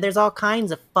 there's all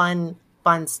kinds of fun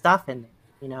stuff in there,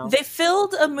 you know? They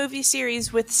filled a movie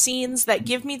series with scenes that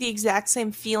give me the exact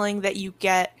same feeling that you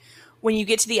get when you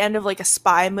get to the end of like a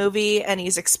spy movie and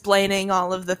he's explaining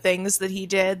all of the things that he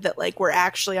did that like were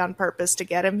actually on purpose to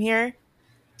get him here.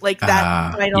 Like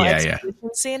that final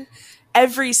execution scene.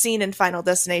 Every scene in Final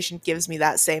Destination gives me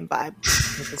that same vibe.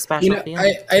 It's a special feeling.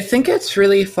 I think it's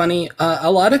really funny.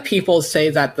 A lot of people say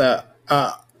that the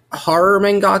horror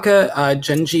mangaka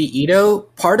Junji Ito,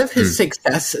 part of his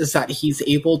success is that he's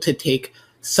able to take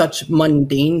such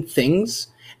mundane things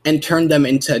and turn them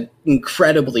into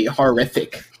incredibly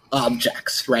horrific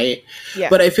objects, right? Yeah.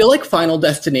 But I feel like Final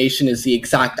Destination is the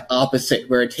exact opposite,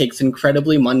 where it takes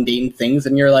incredibly mundane things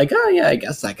and you're like, oh yeah, I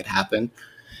guess that could happen.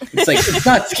 It's like, it's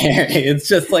not scary. It's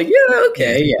just like, yeah,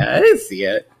 okay, yeah, I see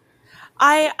it.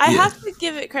 I have to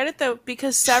give it credit though,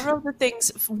 because several of the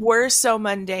things were so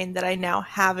mundane that I now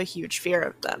have a huge fear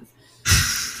of them.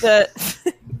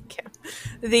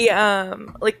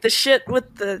 Like the shit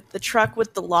with the truck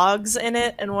with the logs in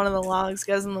it, and one of the logs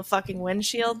goes in the fucking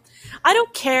windshield. I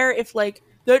don't care if like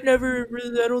that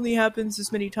only happens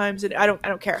this many times, and I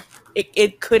don't care.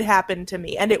 It could happen to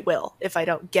me, and it will if I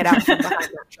don't get out from behind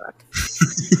that truck.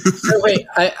 So wait,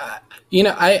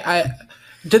 I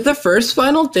did the first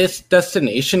Final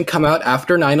Destination come out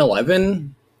after 9/11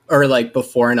 or like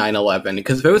before 9/11?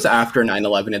 Because if it was after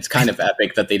 9/11, it's kind of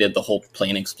epic that they did the whole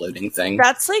plane exploding thing.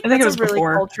 That's like I think that's it a was really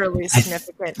before. culturally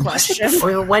significant question.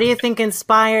 Well, what do you think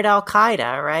inspired Al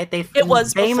Qaeda? Right? They It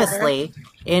was famously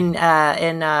in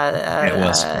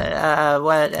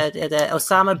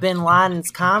Osama bin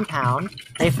Laden's compound.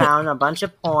 They found a bunch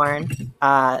of porn,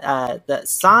 the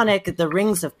Sonic, the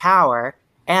Rings of Power,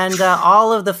 and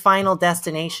all of the Final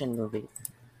Destination movies.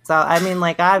 So I mean,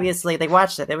 like obviously they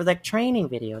watched it. They were like training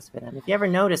videos for them. If you ever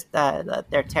noticed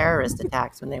their terrorist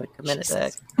attacks when they would commit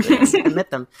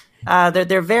them,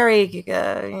 they're very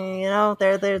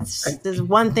there's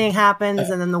one thing happens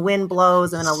and then the wind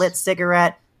blows and a lit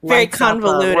cigarette Very lights up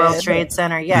convoluted. World Trade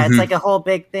Center. Yeah, it's like a whole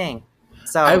big thing.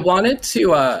 So I wanted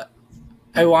to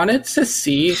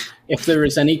see if there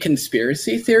was any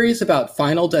conspiracy theories about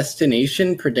Final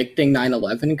Destination predicting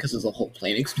 9/11 because of the whole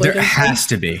plane exploding. There has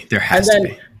to be. There has to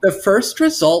be. The first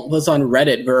result was on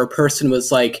Reddit where a person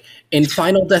was like, in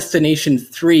Final Destination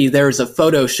 3, there was a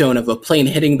photo shown of a plane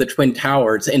hitting the Twin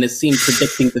Towers in a scene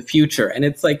predicting the future. And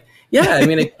it's like, yeah, I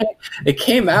mean, it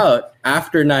came out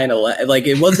after 9/11. Like,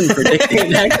 it wasn't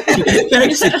predicting. It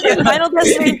actually came out. Final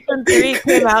Destination 3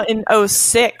 came out in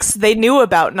 2006. They knew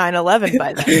about 9/11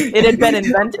 by then. It had been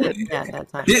invented. yeah, at that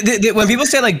time. When people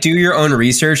say like do your own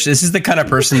research, this is the kind of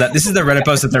person this is the Reddit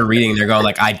post that they're reading. They're going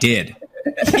like, I did.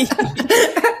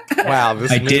 Wow,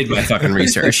 I did my fucking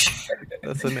research.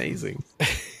 That's amazing.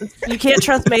 You can't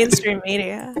trust mainstream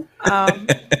media.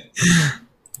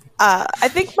 I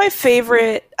think my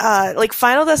favorite, like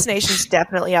Final Destination is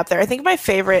definitely up there. I think my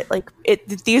favorite,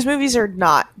 these movies are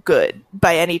not good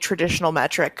by any traditional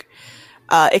metric,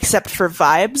 except for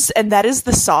vibes, and that is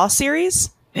the Saw series.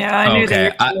 Yeah, I knew Okay,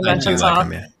 that you I do mentioned like Saw.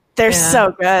 them, yeah. They're Yeah.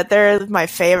 so good. They're my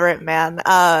favorite, man.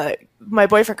 My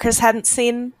boyfriend Chris hadn't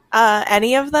seen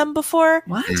any of them before.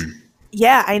 What?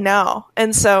 Yeah, I know.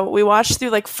 And so we watched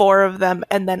through like 4 of them,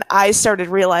 and then I started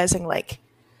realizing like,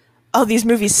 oh, these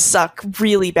movies suck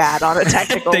really bad on a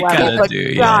technical They level. kinda But do,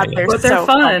 yeah, God, yeah. they're But they're so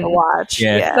fun fun. to watch.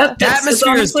 Yeah. Yeah. The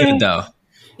atmosphere is good though.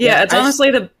 Yeah, it's I-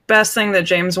 honestly the best thing that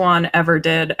James Wan ever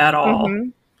did at all,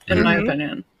 in my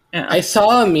opinion. Yeah. I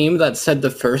saw a meme that said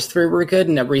the first 3 were good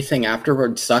and everything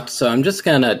afterward sucked, so I'm just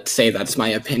gonna say that's my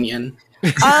opinion.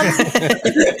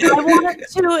 I wanted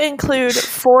to include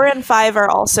 4 and 5 are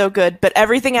also good, but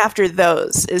everything after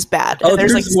those is bad. Oh, And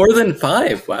there's like more than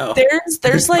 5. Wow.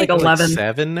 there's like, like 11.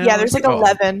 7 now? yeah, there's like Oh,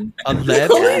 11. 11?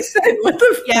 Holy shit, what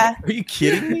the f- Yeah. Are you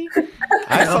kidding me?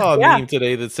 I saw a Yeah. meme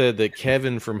today that said that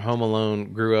Kevin from Home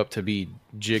Alone grew up to be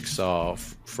Jigsaw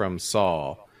from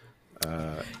Saw.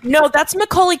 No, that's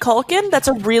Macaulay Culkin. That's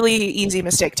a really easy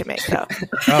mistake to make, though.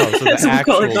 Oh, so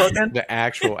Macaulay Culkin. the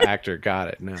actual actor. Got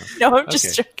it. No, No, I'm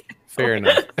just joking. fair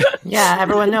enough. Yeah,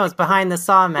 everyone knows behind the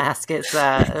Saw mask is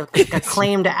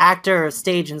acclaimed actor of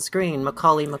stage and screen,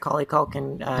 Macaulay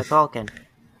Culkin. Culkin.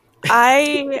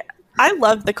 I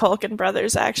love the Culkin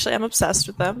brothers. Actually, I'm obsessed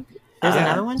with them. There's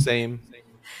another one. Same.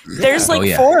 There's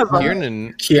like 4 of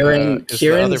them. Kieran's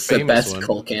the best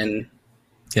Culkin.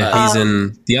 Yeah, he's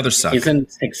in The Other Suck. He's in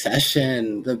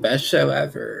Succession, the best show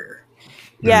ever.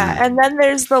 Yeah, and then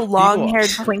there's the long-haired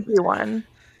Twinkie one.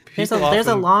 There's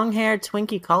a long-haired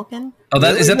Twinkie Culkin. Oh,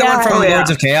 is that the one from Lords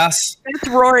of Chaos? It's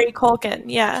Rory Culkin.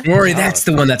 Yeah. Rory, that's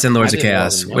the one that's in Lords of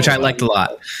Chaos, which I liked a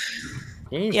lot.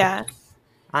 Jesus. Yeah.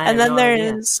 I had And then no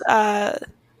idea. there's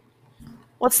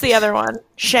what's the other one?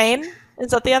 Shane?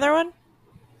 Is that the other one?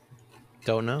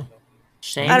 Don't know.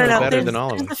 Shane I don't know. Better than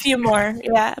all of There's them. a few more.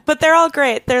 Yeah, but they're all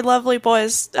great. They're lovely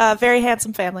boys. Very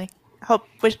handsome family.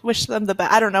 Wish them the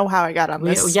best. I don't know how I got on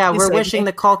this. We're wishing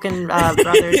the Culkin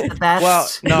brothers the best. Well,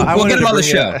 no, I We'll wanted get him to on the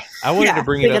bring show. it up. I wanted to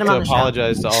bring it get up him to on the show.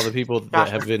 apologize to all the people that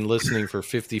Gotcha. have been listening for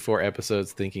 54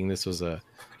 episodes, thinking this was a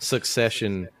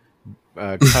Succession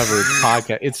covered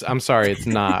podcast. I'm sorry, it's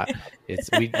not.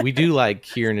 We do like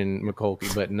Kieran and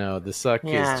McCulkey, but no, the Suck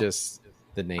Yeah. is just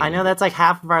the name. I know that's like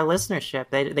half of our listenership.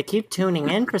 They keep tuning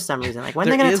in for some reason. Like when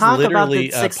There they're going to is talk about literally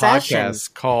the a Succession.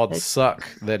 podcast called Suck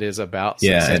that is about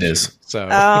Yeah, Succession. it is. So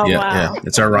Oh Yeah, wow! yeah.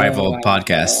 It's our rival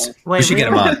podcast. Wait, We should get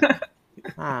him really? on.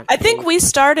 Ah, I think we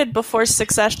started before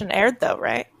Succession aired, though,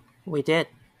 right? we did.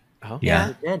 Yeah.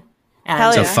 We did. And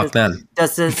Hell So yeah. fuck them.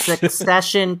 Does the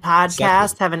Succession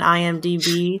podcast have an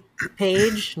IMDb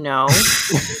page? No.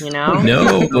 You know?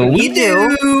 No, but we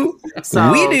do.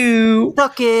 So, We do.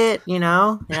 Suck it, you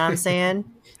know? You know what I'm saying?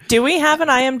 Do we have an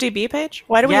IMDb page?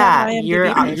 Why do we have Yeah,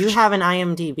 an IMDb page? you have an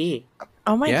IMDb.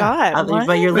 Oh my Yeah. god! What?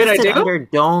 But you're Wait, I listed do? under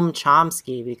Dome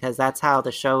Chomsky because that's how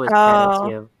the show is Oh. credited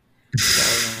to you.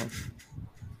 So,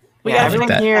 We yeah, gotta everyone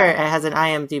fix that. here has an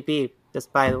IMDb,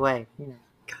 just by the way. You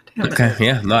know. Okay,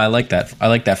 yeah, no, I like that. I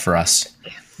like that for us.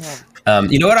 Yeah.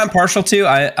 You know what I'm partial to?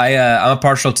 I'm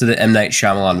partial to the M. Night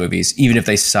Shyamalan movies, even if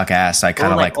they suck ass. I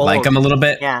kind of like like old. them a little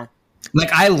bit. Yeah.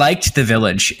 Like I liked The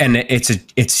Village, and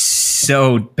it's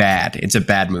so bad. It's a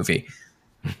bad movie.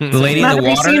 The Lady in Have the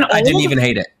you seen Water. I didn't Old? even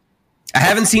hate it. I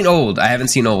haven't seen Old,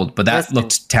 but that Listen.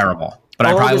 looked terrible. But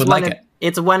I Old probably is would one like of- it.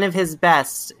 It's one of his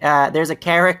best. There's a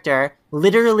character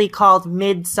literally called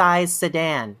Mid-Size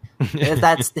Sedan.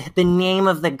 That's the name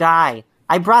of the guy.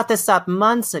 I brought this up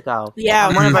months ago. Yeah,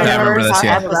 on one of I our remember first this,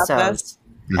 yeah. episodes.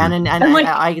 Mm-hmm. And like-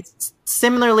 I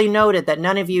similarly noted that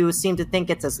none of you seem to think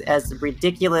it's as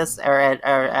ridiculous or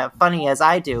funny as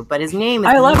I do. But his name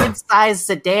I is love it. Mid-Size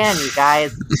Sedan, you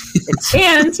guys. It's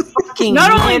And fucking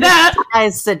not only that,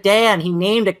 Mid-Size Sedan. He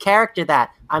named a character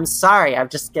that. I'm sorry. I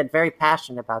just get very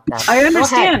passionate about that. I Go ahead.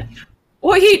 understand.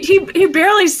 Well, he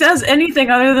barely says anything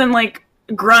other than like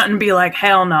grunt and be like,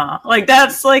 "Hell no!" Like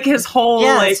that's like his whole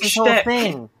Yeah, like it's his whole shtick.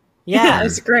 thing. Yeah, Yeah.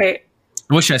 it's great.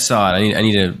 Wish I saw it. I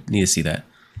need to see that.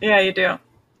 Yeah, you do.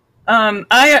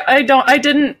 I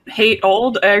didn't hate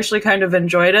Old. I actually kind of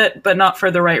enjoyed it, but not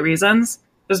for the right reasons.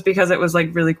 Just because it was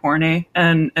like really corny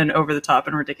and over the top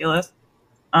and ridiculous.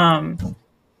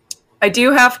 I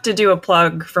do have to do a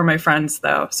plug for my friends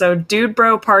though. So Dude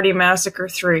Bro Party Massacre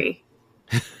 3.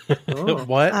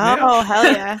 What? Oh hell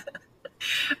yeah!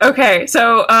 Okay,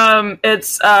 so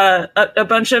it's a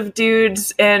bunch of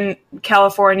dudes in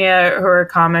California who are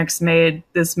comics made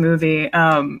this movie.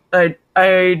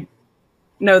 I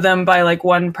know them by like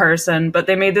one person, but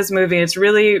they made this movie. It's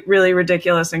really, really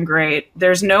ridiculous and great.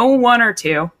 There's no 1 or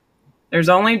 2. There's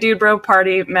only Dude Bro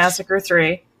Party Massacre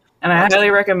 3, and I highly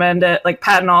recommend it. Like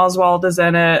Patton Oswalt is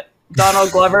in it.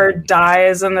 Donald Glover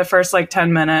dies in the first like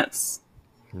 10 minutes.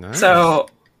 Nice. So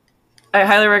I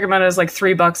highly recommend it. It's like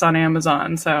 $3 on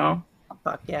Amazon. So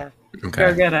Fuck yeah. go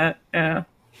Okay. get it. Yeah.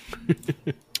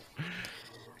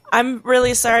 I'm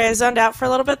really sorry I zoned out for a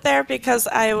little bit there because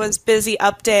I was busy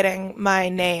updating my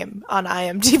name on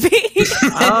IMDb.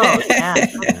 Oh yeah.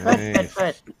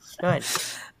 Good.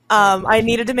 I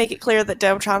needed to make it clear that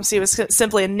Dome Chomsky was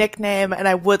simply a nickname, and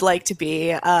I would like to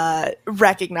be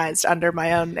recognized under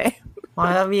my own name.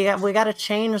 Well, we got to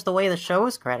change the way the show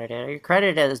is credited. You're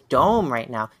credited as Dome right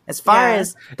now. As far Yeah.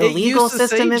 as the It legal used to say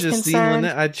system is Justine concerned,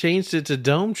 Lynette. I changed it to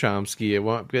Dome Chomsky. It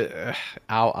won't.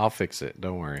 I'll fix it.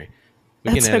 Don't worry.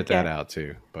 We That's can edit okay. that out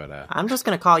too. But I'm just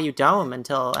gonna call you Dome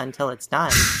until it's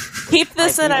done. Keep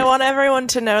this I in. think I want everyone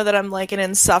to know that I'm like an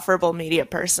insufferable media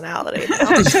personality.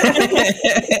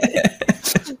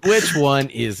 which one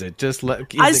is it? Just I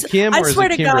is it Kim I or is swear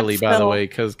it to God, Kimberly? By the Phil. way,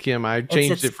 because Kim, I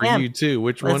changed it's it for Kim. you too.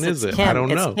 Which one It's is it? Kim. I don't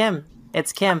know. It's Kim.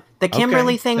 It's Kim. The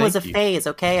Kimberly thing was a thank you. phase,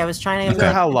 okay? I was trying to... You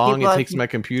know how long people- it takes my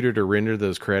computer to render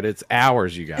those credits?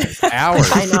 Hours, you guys. Hours.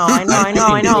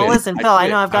 I know. Listen, Phil, I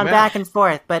know I've gone I'm back out. and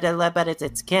forth, but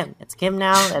it's Kim. It's Kim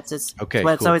now. That's just Okay,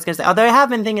 what it's cool. always going to say. Although I have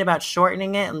been thinking about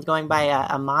shortening it and going by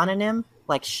a mononym,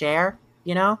 like Cher,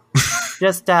 you know?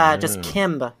 just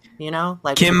Kimb, you know?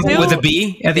 Like Kim with a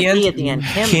B at the end? B at the end.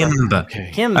 Kimb. Kimb.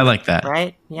 Okay. Kimb, I like that.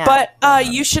 Right? Yeah. But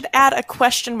you should add a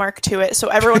question mark to it, so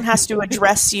everyone has to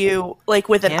address you like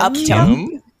with an Kim?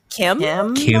 uptone.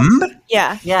 Kim? Kim?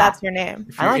 Yeah, Yeah. that's your name.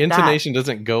 If I your like that. intonation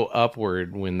doesn't go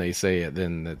upward when they say it,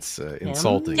 then that's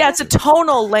insulting. Yeah, it's a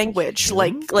tonal language,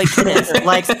 like It is.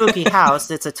 Like Spooky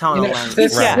House, it's a tonal language.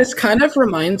 This kind of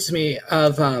reminds me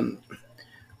of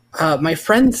my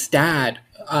friend's dad.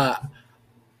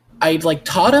 I like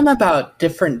taught him about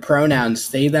different pronouns,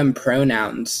 they them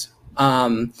pronouns.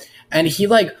 And he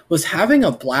like was having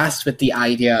a blast with the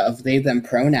idea of they them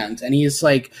pronouns, and he's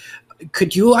like,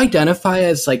 could you identify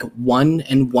as like one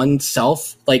and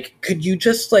oneself? Like, could you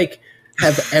just like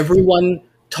have everyone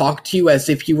talk to you as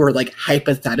if you were like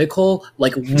hypothetical,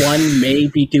 like one may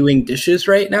be doing dishes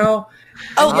right now?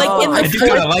 Oh, like in I the do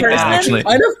kinda fourth like that, person? actually. I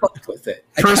kind of fucked with it.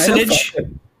 I kinda Personage? fucked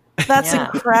with it. That's Yeah.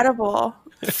 incredible.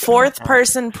 Fourth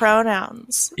person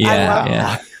pronouns. I Yeah, love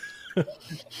yeah. that.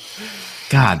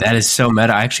 God, that is so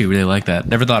meta. I actually really like that.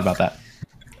 Never thought about that.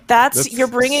 That's you're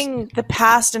bringing the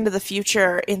past into the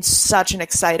future in such an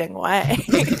exciting way.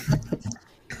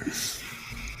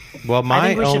 Well, my I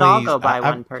think we should only, all go by I-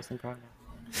 one person pronoun.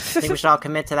 I think we should all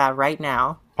commit to that right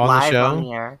now. On the live show? on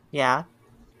the air. Yeah.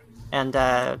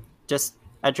 And just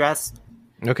address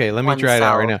Okay, let me try it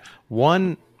out right now. oneself.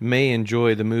 One may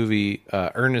enjoy the movie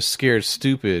Ernest Scared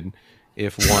Stupid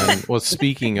if one was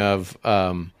speaking of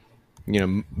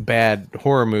bad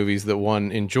horror movies that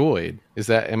one enjoyed. Is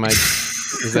that one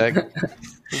thing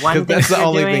that's the you're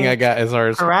only doing thing I got as far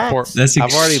as correct. horror. That's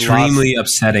I've already extremely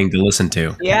upsetting to listen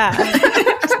to. Yeah.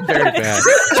 very bad.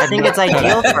 I think it's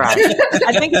ideal for us.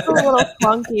 I think it's a little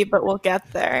funky, but we'll get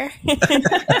there.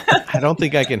 I don't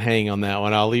think I can hang on that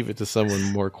one. I'll leave it to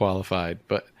someone more qualified.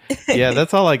 But yeah,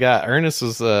 that's all I got. Ernest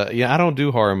was I don't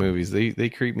do horror movies. They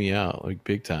creep me out like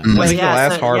big time. I Well, think the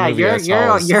last horror movie I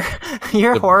saw was your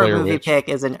The horror Blair movie Witch. pick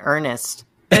is an Ernest.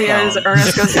 Because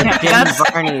Ernest goes to camp. Jim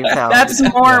Varney film. That's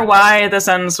more why the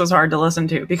sentence was hard to listen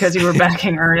to, because you were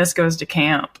backing Ernest Goes to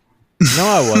Camp. No,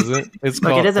 I wasn't. It's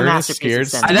Look, called it is a Ernest masterpiece of Scared.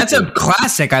 cinema. That's a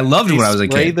classic. I loved it when I was a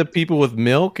Spray kid. the people with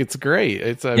milk. It's great.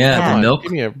 It's a Yeah, come on, milk.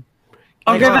 Give me a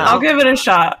I'll give it a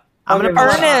shot. I'm gonna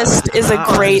put- Ernest is a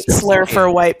great slur for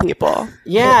white people.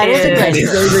 Yeah, it is a It good is.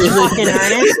 fucking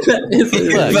Ernest. Look,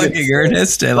 Fucking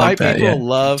Ernest. I like white that. people Yeah.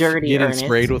 love Dirty getting Ernest.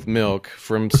 sprayed with milk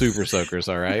from super soakers.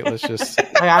 All right, let's just.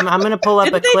 Okay, I'm gonna pull up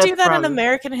Didn't a they clip do that from. in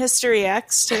American History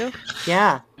X too?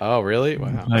 Yeah. Oh, really?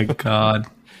 Wow. My God.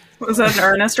 Was that an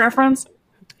Ernest reference?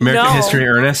 American No. History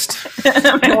Ernest.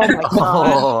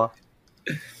 Oh.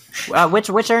 Which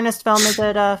Ernest film is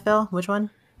it, Phil? Which one?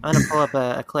 I'm gonna pull up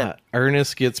a clip.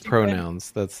 Ernest gets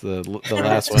pronouns. That's the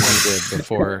last one he did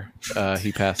before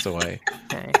he passed away.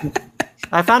 Okay.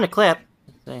 I found a clip.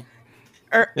 Let's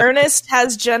see. Ernest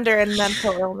has gender and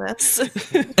mental illness.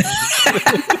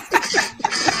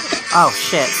 Oh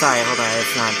shit! Sorry, hold on.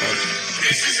 It's not good.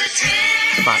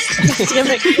 Fuck. Damn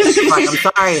it.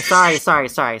 Fuck, I'm sorry.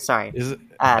 Is it?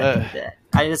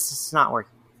 It's not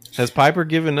working. Has Piper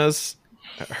given us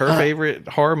her favorite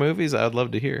horror movies? I'd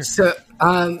love to hear. So,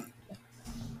 I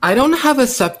don't have a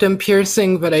septum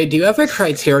piercing, but I do have a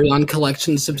Criterion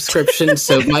Collection subscription.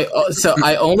 So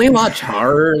I only watch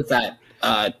horror that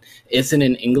isn't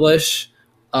in English.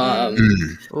 Ooh,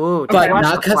 But did you watch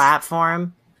not the 'cause-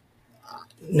 platform?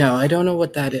 No, I don't know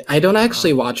what that is. I don't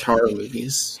actually watch horror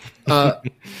movies.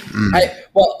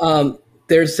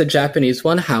 There's the Japanese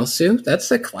one, Houseu.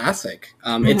 That's a classic.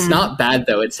 It's not bad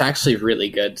though. It's actually really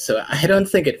good. So I don't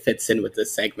think it fits in with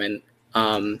this segment.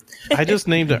 I just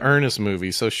named an Ernest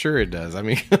movie, so sure it does. I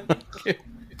mean,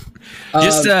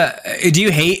 Just, do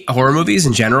you hate horror movies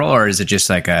in general, or is it just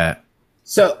like a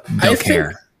So I don't think,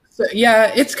 care? so,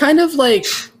 yeah, it's kind of like,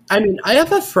 I mean, I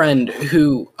have a friend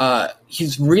who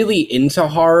he's really into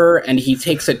horror, and he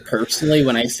takes it personally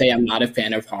when I say I'm not a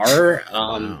fan of horror.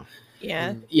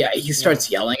 Yeah. Yeah, he starts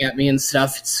yelling at me and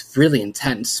stuff. It's really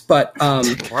intense. But Whoa.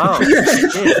 Dude,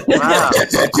 wow.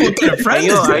 Are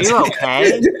you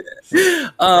okay?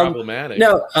 problematic.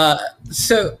 no,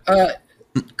 so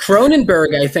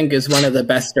Cronenberg, I think, is one of the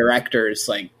best directors,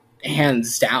 like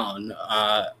hands down.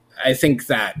 I think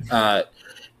that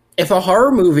if a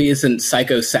horror movie isn't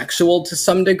psychosexual to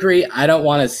some degree, I don't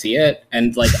want to see it.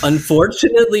 And like,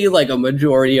 unfortunately, like a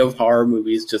majority of horror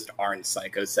movies just aren't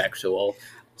psychosexual.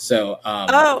 So,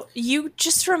 oh, you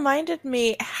just reminded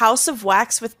me. House of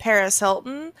Wax with Paris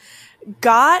Hilton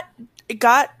got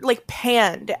like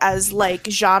panned as like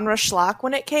genre schlock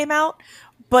when it came out,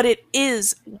 but it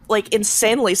is like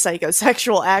insanely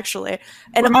psychosexual actually.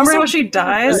 And Remember also, how she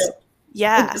dies?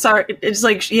 Yeah. Sorry, it's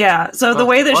like yeah. So the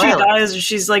way that she dies,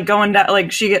 she's like going down,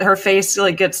 like her face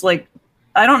like gets like,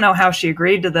 I don't know how she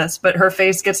agreed to this, but her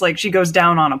face gets like, she goes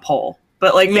down on a pole,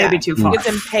 but like maybe too far. It's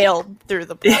impaled through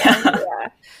the pole. Yeah.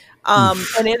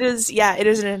 And it is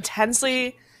an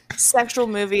intensely sexual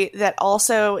movie that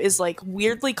also is like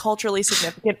weirdly culturally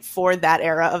significant for that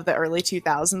era of the early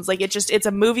 2000s. Like it's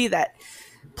a movie that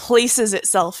places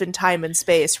itself in time and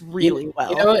space really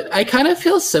well. You know what? I kind of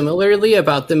feel similarly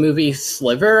about the movie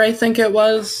Sliver, I think it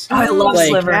was. Oh, I love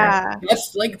Sliver. Yeah.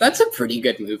 That's a pretty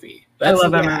good movie. I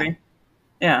love that movie.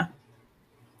 Yeah.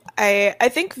 I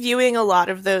think viewing a lot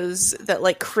of those that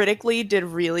like critically did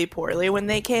really poorly when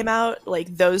they came out,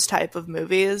 like those type of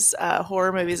movies,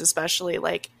 horror movies especially,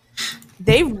 like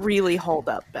they really hold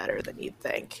up better than you'd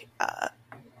think.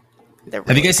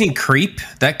 Have you guys seen Creep?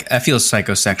 That feels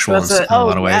psychosexual in a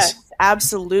lot of ways. Yes,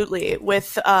 absolutely.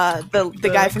 With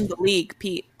the guy from The League,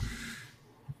 Pete.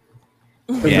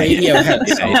 Radiohead.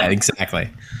 Yeah, exactly.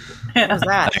 What's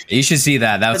that? You should see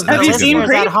that. Have you seen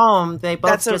Creep? At home, they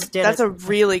both just did That's it. a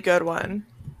really good one.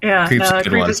 Yeah, Creep's a good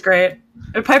Creep one. is great.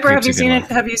 Piper, Creep's have you a good seen one. it?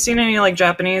 Have you seen any like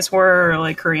Japanese horror or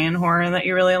like Korean horror that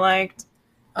you really liked?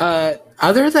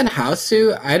 Other than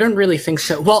Houseu, I don't really think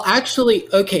so. Well, actually,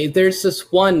 okay, there's this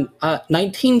one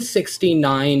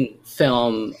 1969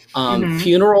 film,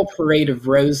 Funeral Parade of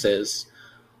Roses,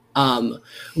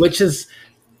 which is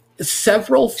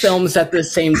several films at the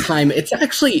same time. It's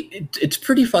actually, it's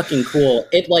pretty fucking cool.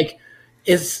 It like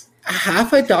is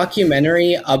half a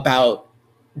documentary about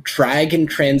drag and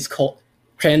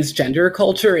transgender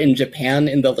culture in Japan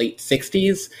in the late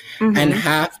 60s, and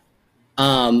half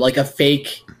like a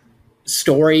fake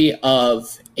story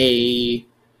of a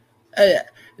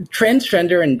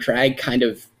transgender and drag kind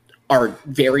of are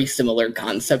very similar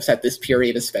concepts at this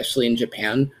period, especially in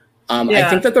Japan. I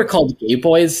think that they're called gay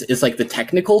boys is like the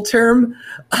technical term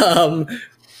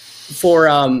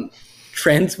for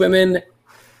trans women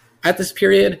at this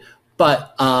period.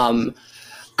 But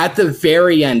at the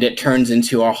very end, it turns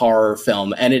into a horror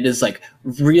film, and it is like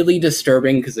really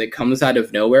disturbing because it comes out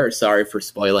of nowhere. Sorry for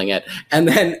spoiling it. And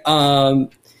then,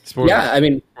 yeah, I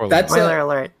mean, that's Spoiler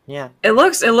alert. Yeah, It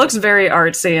looks very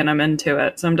artsy, and I'm into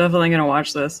it, so I'm definitely gonna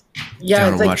watch this. yeah,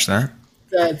 Don't it's like, watch that.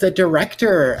 the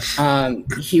director,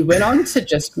 he went on to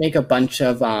just make a bunch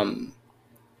of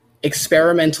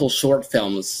experimental short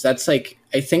films. That's like,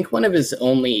 I think one of his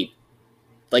only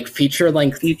like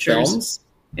feature-length films.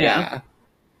 Yeah.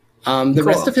 The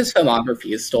rest of his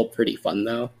filmography is still pretty fun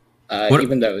though,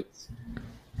 even though it's...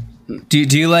 Do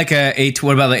you like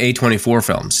what about the A24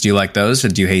 films? Do you like those, or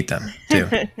do you hate them too?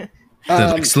 The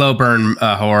like slow burn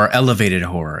horror, elevated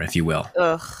horror, if you will.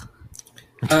 Ugh.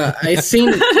 I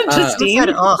seen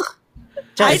Justine?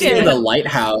 I seen The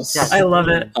Lighthouse. I love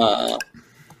it.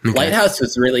 Lighthouse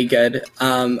was really good.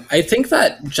 I think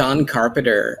that John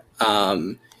Carpenter,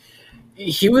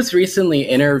 he was recently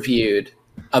interviewed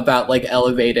about like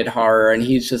elevated horror, and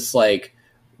he's just like,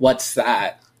 "What's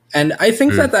that?" And I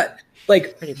think that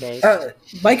like pretty big.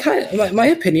 my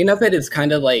opinion of it is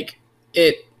kind of like,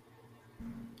 it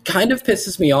kind of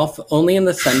pisses me off only in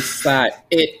the sense that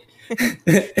it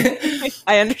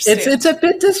I understand. it's a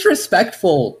bit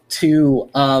disrespectful to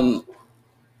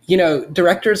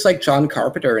directors like John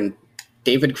Carpenter and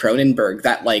David Cronenberg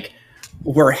that like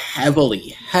were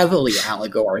heavily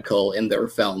allegorical in their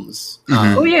films.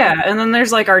 Oh yeah, and then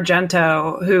there's like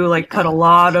Argento, who like put a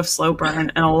lot of slow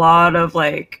burn and a lot of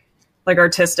like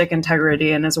artistic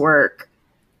integrity in his work.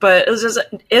 But is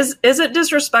it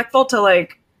disrespectful to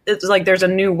like, it's like there's a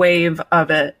new wave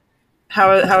of it?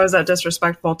 How is that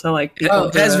disrespectful to like people?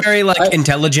 It has very like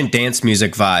intelligent dance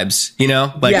music vibes, you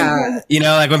know? Like, you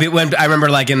know, like when I remember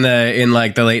like in the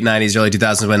late 90s, early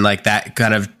 2000s, when like that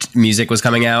kind of music was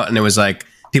coming out, and it was like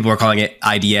people were calling it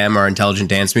IDM or intelligent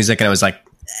dance music, and it was like,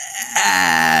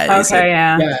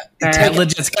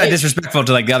 intelligence, kind of disrespectful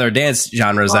to like the other dance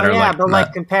genres that are like, but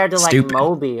like compared to like stupid.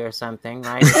 Moby or something,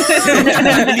 right?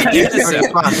 It's pretty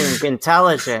fucking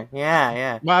intelligent.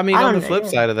 Yeah. Well, I mean, on the flip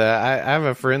side of that, I have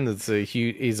a friend that's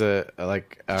he's a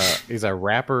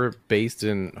rapper based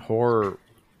in horror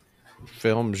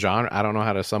film genre. I don't know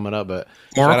how to sum it up, but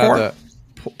shout out to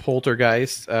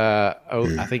Poltergeist.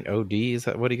 I think OD is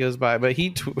what he goes by, but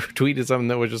he tweeted something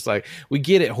that was just like, "We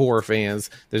get it, horror fans.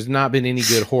 There's not been any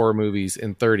good horror movies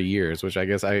in 30 years," which I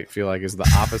guess I feel like is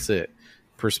the opposite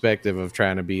perspective of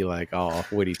trying to be like all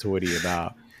witty-twitty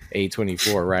about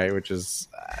A24, right? Which is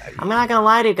I'm not gonna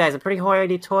lie to you guys. I'm pretty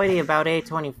hoity-toity about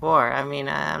A24. I mean,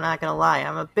 I'm not gonna lie.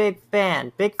 I'm a big fan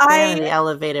of the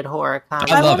elevated horror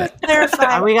comedy. I love it.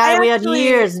 Clarify. We had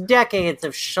years, decades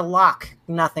of schlock,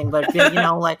 nothing but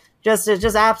like just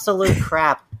absolute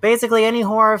crap. Basically, any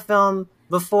horror film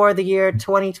before the year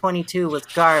 2022 was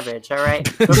garbage. All right,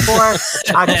 before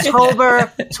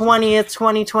October 20th,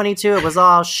 2022, it was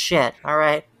all shit. All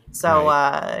right. So,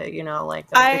 I'm a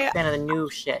big fan of the new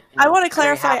shit. I want to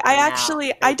clarify.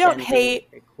 I don't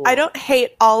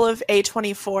hate all of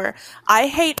A24. I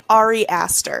hate Ari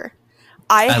Aster.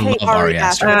 I hate Ari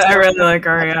Aster. I really like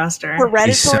Ari Aster.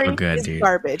 Hereditary so good, is dude.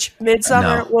 garbage.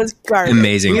 Midsummer was garbage.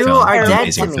 Amazing You film. are dead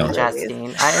Amazing to me, film.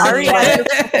 Justine. Ari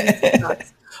Aster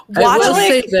sucks.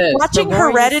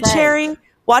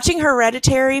 Watching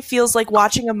Hereditary feels like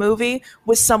watching a movie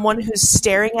with someone who's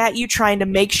staring at you, trying to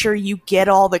make sure you get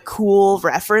all the cool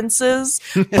references.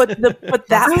 But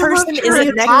that person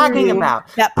isn't next to you.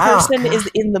 That person is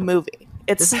in the movie.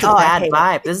 This is a bad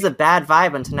vibe. This is a bad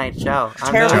vibe on tonight's show.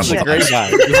 Terrible It's a great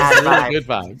vibe. This is a really good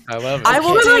vibe. I love it. I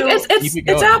will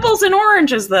It's apples and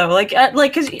oranges though. Like,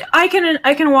 cause I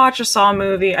can watch a Saw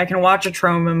movie. I can watch a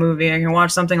Trauma movie. I can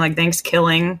watch something like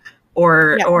Thanksgiving.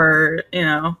 Or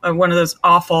one of those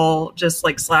awful just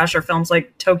like slasher films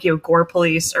like Tokyo Gore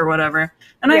Police or whatever,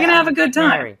 and I can have a good time.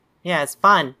 Scary. Yeah, it's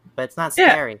fun, but it's not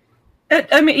scary.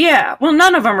 Well,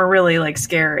 none of them are really like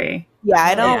scary. Yeah,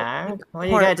 I don't. Yeah. What do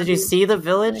you got? Did you see The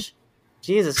Village?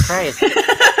 Jesus Christ!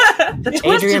 The twist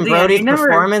Adrian at the Brody's end, you never-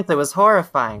 performance, it was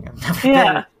horrifying. I've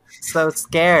never been so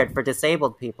scared for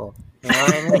disabled people. You know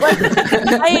what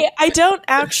I mean? I don't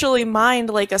actually mind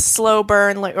like a slow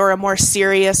burn or a more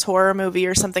serious horror movie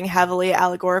or something heavily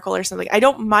allegorical or something. I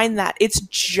don't mind that. It's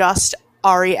just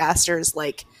Ari Aster's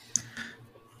like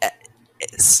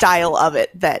style of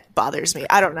it that bothers me.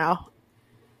 I don't know.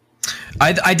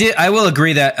 I will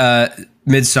agree that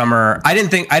Midsummer. I don't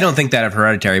think that of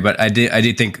Hereditary, but I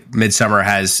do think Midsummer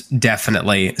has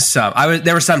definitely some.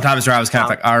 There were some times where I was kind of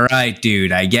like, all right,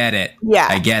 dude, I get it. Yeah,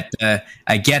 I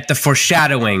get the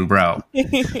foreshadowing, bro.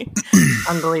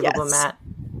 Unbelievable, Matt.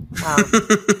 Wow.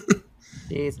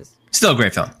 Jesus. Still a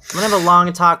great film. I'm gonna have a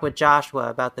long talk with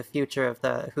Joshua about the future of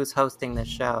who's hosting this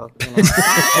show.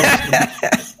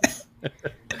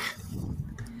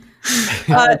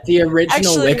 The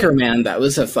original Wicker Man, that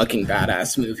was a fucking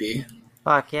badass movie.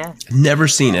 Fuck yeah. Never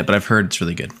seen it, but I've heard it's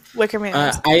really good. Wicker Man.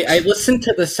 I listened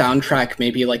to the soundtrack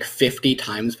maybe like 50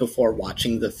 times before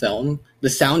watching the film. The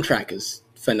soundtrack is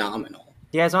phenomenal.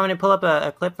 Do you guys want me to pull up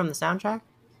a clip from the soundtrack?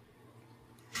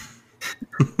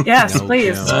 Yes,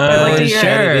 please. I'd like to hear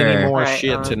Edit any it. more Right, shit see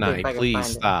if tonight. I can Please find it.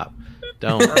 stop.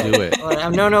 Don't do it.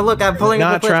 No, look, I'm pulling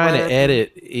Not up the clip. trying to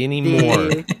edit any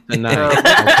more tonight.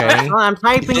 Okay. Well, I'm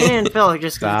typing it in, Phil. You're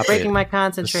just Stop breaking it. my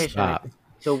concentration. Stop.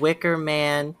 The Wicker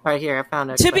Man. Right here, I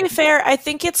found it. To be fair, I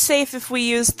think it's safe if we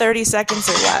use 30 seconds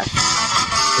or less.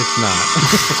 It's not.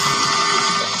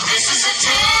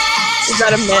 Is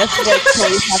that a myth? Like,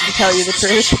 police have to tell you the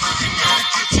truth?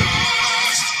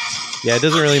 Yeah, it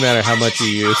doesn't really matter how much you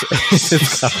use.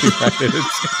 It's copyrighted.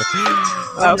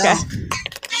 Okay.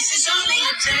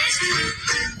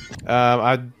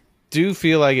 I do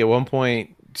feel like at one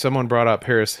point someone brought up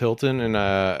Paris Hilton, and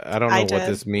I don't know what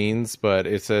this means, but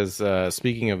it says,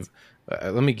 speaking of,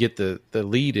 let me get the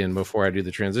lead in before I do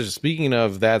the transition. Speaking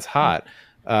of that's hot,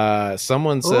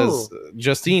 someone says,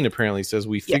 Justine apparently says,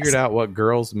 we figured out what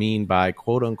girls mean by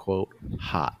quote unquote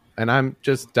hot. And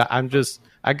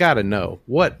I gotta know,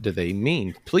 what do they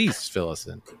mean? Please fill us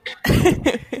in.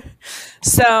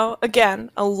 So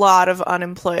again, a lot of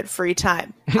unemployed free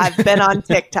time. I've been on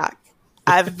TikTok.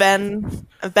 I've been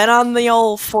on the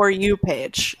old For You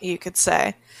page, you could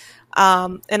say.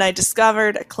 And I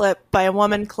discovered a clip by a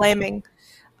woman claiming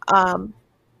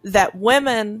that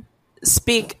women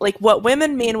speak, like what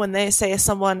women mean when they say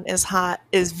someone is hot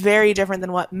is very different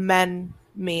than what men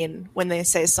mean when they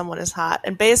say someone is hot.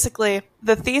 And basically,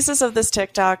 the thesis of this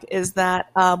TikTok is that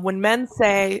when men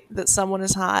say that someone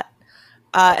is hot,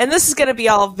 and this is going to be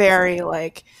all very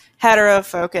like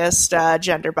hetero-focused,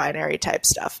 gender binary type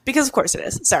stuff, because of course it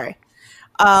is. Sorry.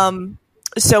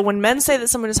 So when men say that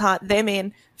someone is hot, they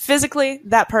mean physically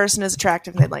that person is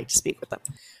attractive and they'd like to speak with them.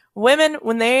 Women,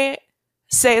 when they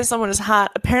say someone is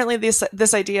hot, apparently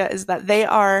this idea is that they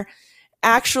are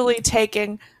actually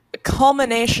taking a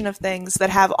culmination of things that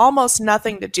have almost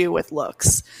nothing to do with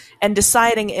looks and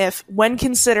deciding if, when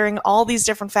considering all these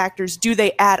different factors, do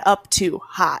they add up to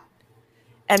hot?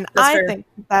 And I think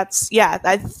that's,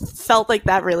 I felt like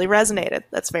that really resonated.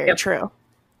 That's very true.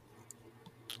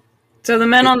 So the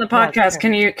men on the podcast,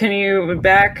 can you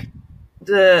back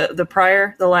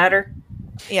the latter?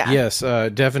 Yeah. Yes,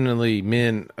 definitely.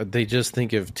 Men, they just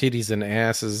think of titties and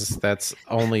asses. That's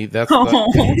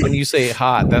when you say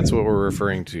hot. That's what we're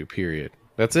referring to. Period.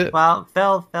 That's it. Well,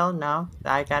 Phil, no,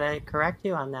 I gotta correct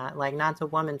you on that. Like, not to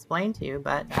woman-splain to you,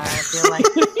 but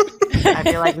I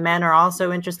feel like men are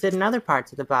also interested in other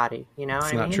parts of the body. You know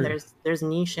what I mean? True. There's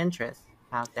niche interests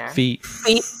out there. Feet.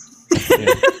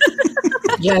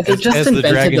 Yeah, they just As the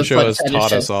invented Dragon the Show foot has taught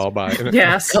fetishes. us all by.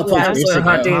 Yes, Couple years absolutely. ago.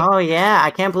 Hot D. Oh yeah, I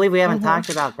can't believe we haven't talked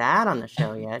about that on the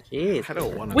show yet. Jeez. I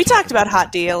don't want to. We talked about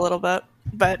Hot D a little bit,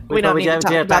 but we don't need to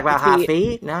talk about the hot feet.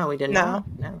 feet. No, we didn't. No.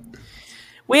 No.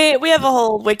 We have a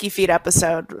whole Wiki Feet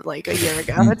episode like a year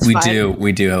ago. It's We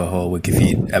fine. do have a whole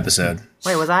WikiFeed episode.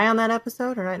 Wait, was I on that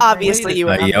episode or not? Obviously, you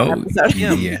were on that episode.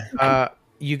 Yeah.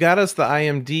 You got us the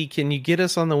IMD. Can you get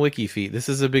us on the WikiFeed? This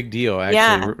is a big deal. Actually,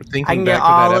 Yeah. thinking I can back get to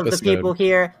all that of episode. the people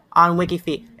here on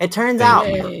WikiFeet. It turns out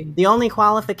Yay. the only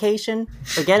qualification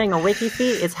for getting a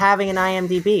WikiFeet is having an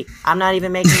IMDb. I'm not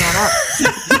even making that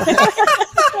up.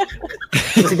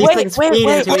 These things wait, feed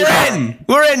wait. into each other.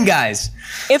 We're in, guys.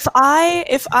 If I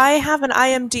have an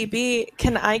IMDb,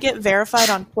 can I get verified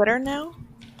on Twitter now?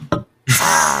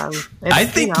 I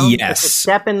think It's yes. a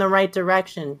step in the right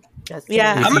direction. Just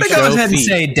Yeah. If I'm going to you go show ahead and feet.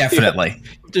 say definitely.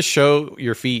 Just show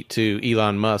your feet to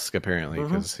Elon Musk, apparently,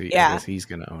 because I Yeah. guess he's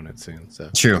going to own it soon. So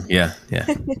True. Yeah.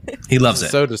 He loves it's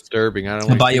it. so disturbing. I don't I'll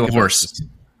like buy you a thinking about horse.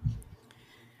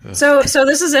 this. So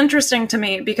this is interesting to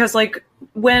me because like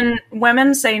when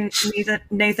women say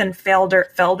Nathan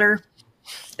Felder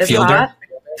is Fielder? hot,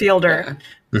 Fielder.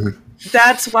 Mhm.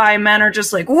 That's why men are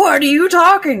just like, what are you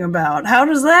talking about? How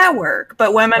does that work?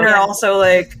 But women are also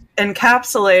like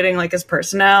encapsulating like his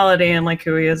personality and like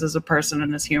who he is as a person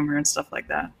and his humor and stuff like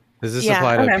that. Does this Yeah.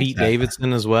 apply to Okay. Pete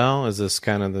Davidson as well? Is this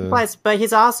kind of the? Plus, but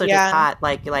he's also Yeah. just hot,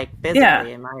 like physically, Yeah.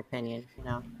 in my opinion. You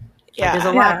know, Yeah. there's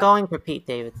a Yeah. lot going for Pete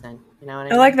Davidson. You know what I I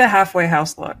mean? like the halfway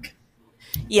house look.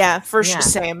 Yeah, for Yeah. sure.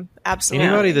 Same. Absolutely.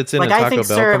 Anybody that's in Like a I Taco think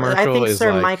Bell Sir, commercial I think is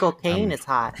Sir like, Michael Caine is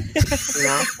hot. You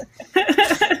know,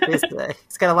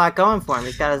 he's got a lot going for him.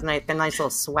 He's got his nice little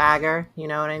swagger. You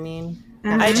know what I mean?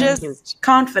 I just- He was-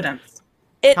 Confidence.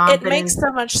 It confident. makes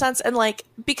so much sense, and like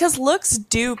because looks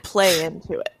do play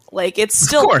into it. Like it's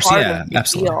still course, part yeah, of the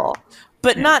absolutely. deal,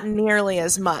 but not nearly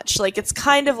as much. Like it's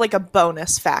kind of like a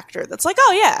bonus factor. That's like,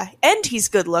 oh yeah, and he's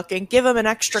good looking. Give him an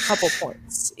extra couple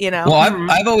points. You know. Well,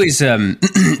 I've always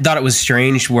thought it was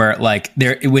strange where like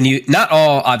there when you not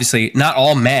all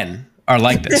men are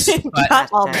like this. But, Not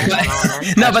all men.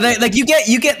 no, but like you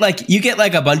get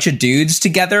like a bunch of dudes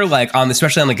together like on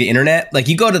especially on like the internet. Like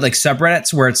you go to like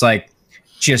subreddits where it's like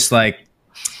just like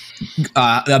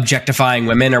objectifying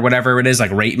women or whatever it is,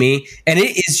 like rate me, and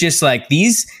it is just like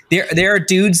there are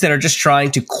dudes that are just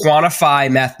trying to quantify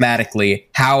mathematically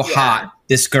how hot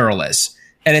this girl is.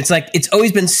 And it's like it's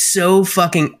always been so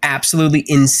fucking absolutely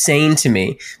insane to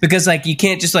me because like you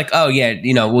can't just like, oh yeah,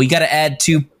 you know, well you got to add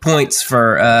 2 points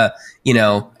for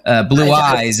blue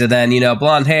eyes and then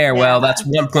blonde hair. Well, that's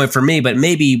 1 point for me, but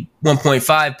maybe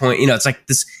 1.5 point. It's like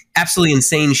this absolutely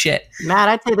insane shit. Matt,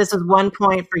 I'd say this is 1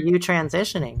 point for you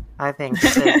transitioning. I think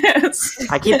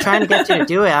I keep trying to get you to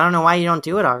do it. I don't know why you don't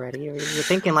do it already. You're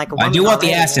thinking like a woman I do want the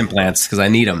already. ass implants because I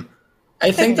need them.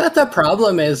 I think that the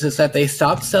problem is that they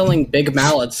stopped selling big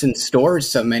mallets in stores,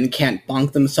 so men can't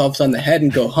bonk themselves on the head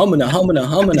and go humana humana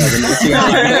humana when they see how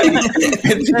I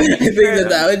think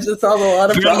that would just solve a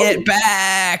lot of Bring problems. it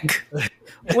back.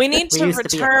 We need We to used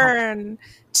to be a return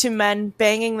to men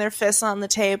banging their fists on the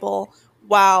table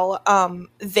while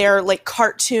their like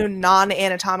cartoon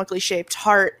non-anatomically shaped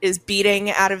heart is beating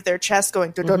out of their chest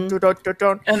going dun, dun, dun, dun, dun,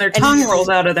 dun. And their tongue rolls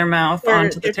out of their mouth They're-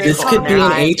 onto the they're- table. This could be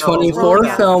an A24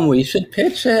 Yeah. film. We should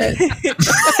pitch it.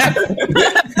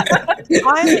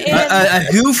 I'm in A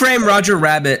Who Framed Roger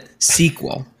Rabbit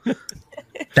sequel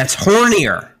that's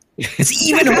hornier. It's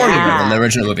even hornier than the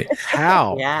original movie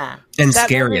How? Yeah. and that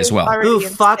scary movie as is well. already Who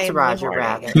fucked insanely Roger horny.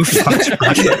 Rabbit? Who fucked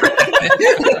Roger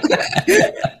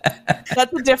Rabbit?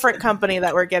 That's a different company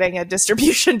that we're getting a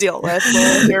distribution deal with.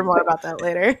 We'll hear more about that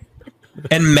later.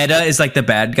 And Meta is like the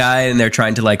bad guy, and they're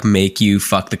trying to like make you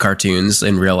fuck the cartoons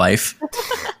in real life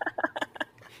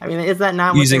I mean, is that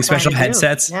not what using they're trying special to do?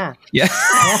 headsets. Yeah. Yeah.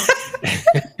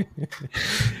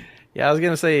 Yeah, I was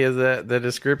gonna say is that the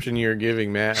description you're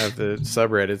giving, Matt, of the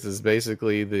subreddits is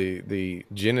basically the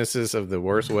genesis of the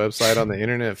worst website on the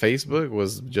internet. Facebook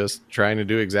was just trying to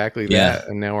do exactly that,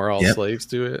 and now we're all slaves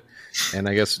to it. And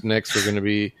I guess next we're going to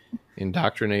be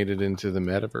indoctrinated into the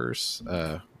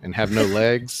metaverse and have no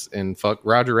legs and fuck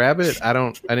Roger Rabbit. I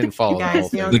didn't follow the whole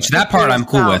thing. Which that part I'm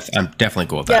cool with. I'm definitely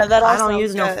cool with that. Yeah, that I also don't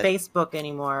use no good. Facebook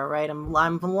anymore, all right? I'm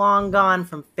long gone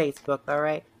from Facebook, all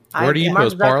right? Where do you Mark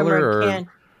post, Parler Zuckerberg or- can't-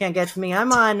 Can't get to me.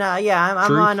 I'm on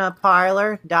I'm on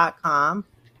parlor.com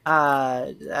 /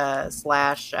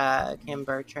 Kim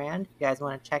Bertrand. You guys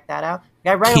want to check that out?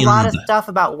 I write a lot of stuff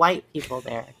about white people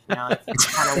there. It's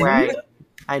kind of where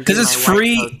I do, because it's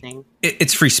free.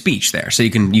 It's free speech there, so you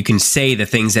can say the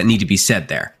things that need to be said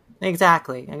there.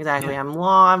 Exactly. Yeah.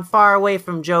 I'm far away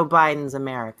from Joe Biden's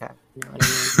America. You know what I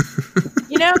mean?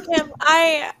 Kim,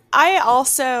 I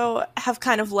also have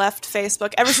kind of left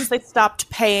Facebook ever since they stopped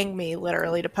paying me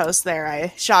literally to post there.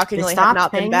 I shockingly have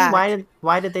not been back.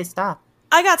 Why did they stop?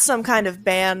 I got some kind of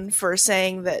ban for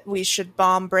saying that we should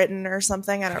bomb Britain or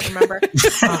something. I don't remember.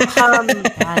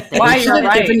 Why you're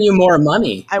right. Giving you more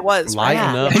money. I was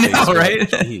lighten up,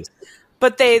 right?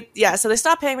 But so they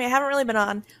stopped paying me. I haven't really been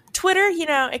on Twitter.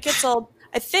 It gets old.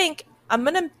 I think I'm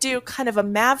gonna do kind of a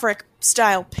Maverick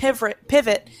style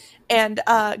pivot and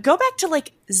go back to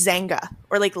like Zanga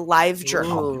or like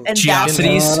LiveJournal and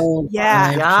Geocities.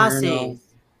 Yeah,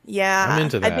 I'm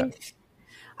into that.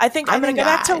 I think I'm going to go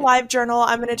back to LiveJournal.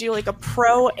 I'm going to do like a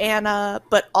pro Anna,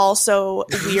 but also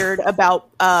weird about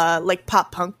like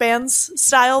pop punk bands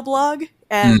style blog.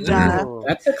 And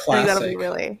that's a classic. I think that'll be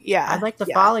really, I'd like to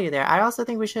follow you there. I also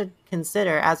think we should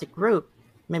consider, as a group,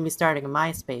 maybe starting a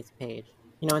MySpace page.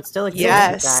 It still exists,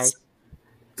 guys. It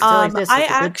still exists.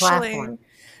 It's a good platform.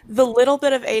 The little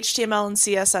bit of HTML and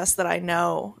CSS that I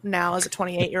know now as a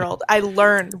 28-year-old, I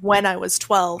learned when I was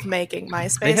 12 making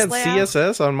MySpace. They had layouts.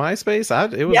 CSS on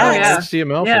MySpace? It was all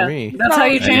HTML for me. That's how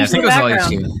you change the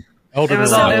background. Older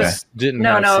millennials didn't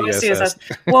have CSS.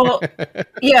 Well,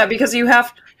 yeah, because you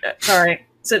have... Sorry.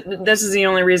 So this is the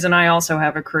only reason I also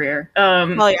have a career.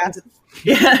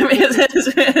 Yeah,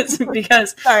 it's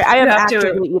because... Sorry, I am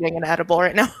actively eating an edible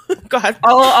right now. Go ahead.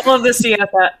 All of the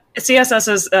CSS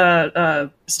is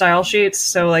style sheets,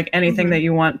 so like anything that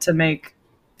you want to make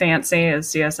fancy is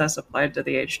CSS applied to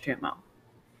the HTML.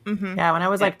 Mm-hmm. Yeah, when I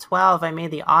was like 12, I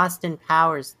made the Austin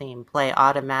Powers theme play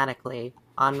automatically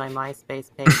on my MySpace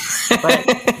page. but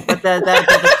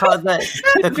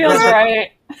the feels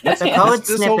right. The code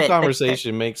this snippet. Whole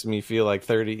conversation makes me feel like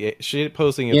 38. Shit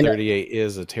posting at 38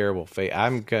 is a terrible fate.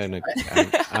 I'm done. I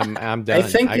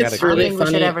think it's really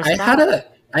funny.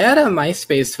 I had a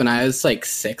MySpace when I was like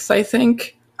 6, I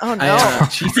think. Oh no!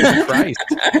 Jesus Christ!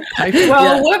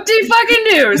 Whoop-de fucking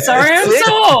do. Sorry, I'm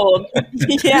so old.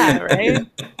 Yeah, right.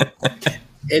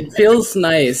 It feels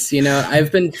nice,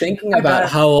 I've been thinking about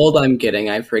how old I'm getting.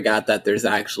 I forgot that there's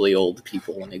actually old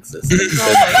people in existence.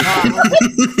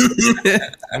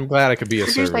 I'm glad I could be a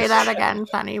service. Could you say that again,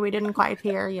 Sonny? We didn't quite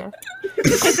hear you.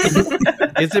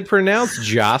 Is it pronounced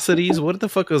Geocities? What the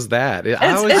fuck was that? It's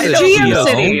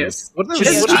Geocities. What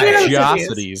is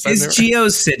Geocities? It's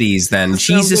GeoCities then.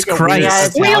 Jesus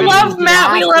Christ. We love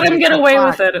Matt. We let him get away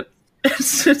with it.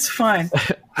 It's fine.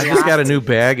 I just got a new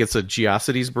bag. It's a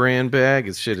Geocities brand bag.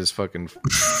 This shit is fucking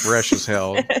fresh as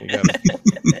hell.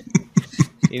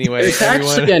 Anyway, there's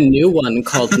actually a new one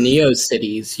called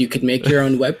NeoCities. You could make your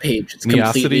own webpage. It's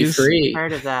completely free.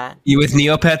 Heard of that? You with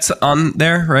Neopets on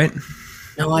there, right?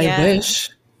 No, I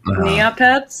wish.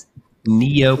 Neopets?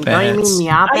 Neopets.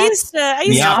 I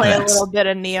used to play a little bit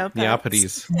of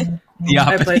Neopets.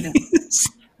 Neopides.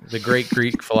 The great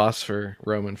Greek philosopher,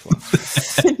 Roman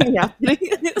philosopher. All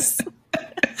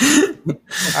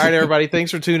right, everybody. Thanks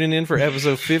for tuning in for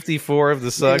episode 54 of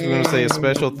The Sucks. We want to say a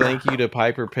special thank you to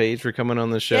Piper Paige for coming on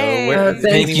the show.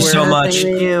 Thank you so much.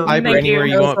 Piper, anywhere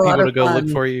you want people to go look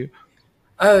for you.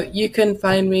 You can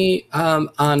find me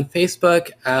on Facebook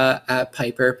at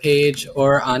Piper Paige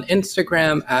or on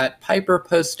Instagram at Piper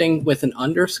Posting with an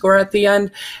underscore at the end.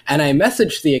 And I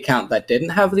messaged the account that didn't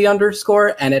have the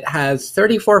underscore, and it has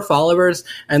 34 followers.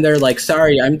 And they're like,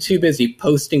 "Sorry, I'm too busy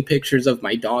posting pictures of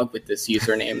my dog with this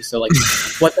username." So like,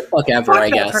 what the fuck ever,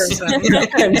 I guess.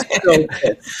 I'm so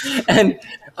pissed. And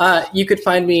you could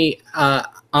find me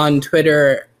on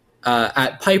Twitter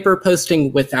at Piper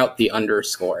Posting without the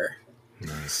underscore.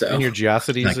 Nice. So, and your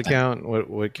Geocities account,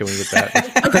 what can we get that?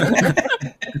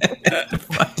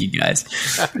 Fuck you guys.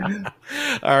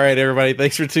 All right, everybody.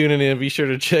 Thanks for tuning in. Be sure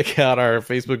to check out our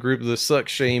Facebook group, The Suck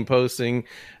Shame Posting,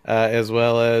 as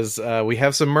well as we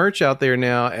have some merch out there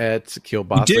now at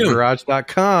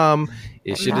KielBasaGarage.com.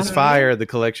 It shit is fire. The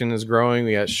collection is growing.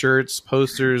 We got shirts,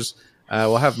 posters.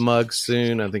 We'll have mugs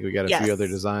soon. I think we got a few other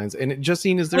designs. And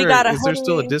Justine, is there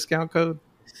still a discount code?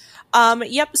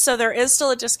 Yep. So there is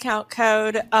still a discount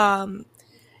code.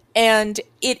 And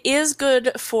it is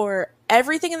good for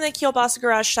everything in the Kielbasa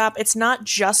Garage shop. It's not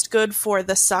just good for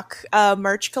the Suck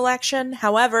merch collection.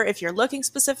 However, if you're looking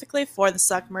specifically for the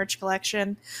Suck merch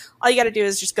collection, all you got to do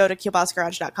is just go to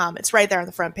kielbasagarage.com. It's right there on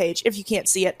the front page. If you can't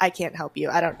see it, I can't help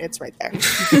you. It's right there.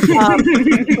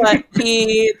 But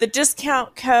the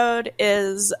discount code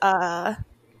is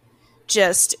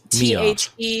just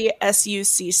THESUCC.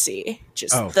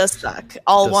 Just the Suck.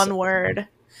 All one word.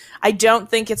 I don't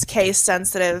think it's case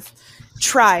sensitive.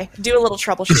 Do a little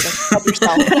troubleshooting. Help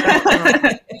yourself.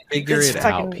 Figure it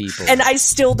out, people. And I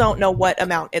still don't know what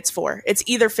amount it's for. It's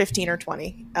either 15 or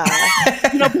 20.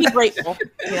 Be grateful.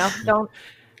 Don't.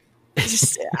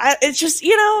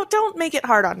 Don't make it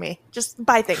hard on me. Just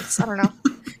buy things. I don't know.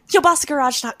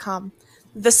 Kielbasagarage.com.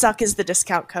 The Suck is the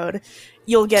discount code.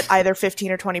 You'll get either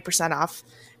 15 or 20% off.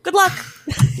 Good luck.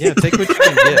 Yeah, take what you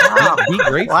can get. Wow. Be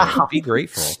grateful. Wow. Be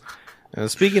grateful.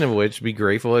 Speaking of which, be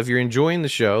grateful. If you're enjoying the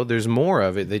show, there's more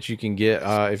of it that you can get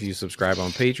if you subscribe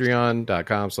on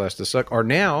patreon.com/thesuck. Or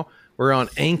now we're on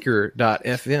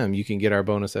anchor.fm. You can get our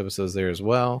bonus episodes there as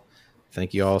well.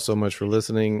 Thank you all so much for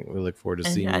listening. We look forward to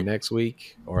seeing you next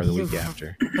week or the week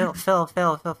after. Phil.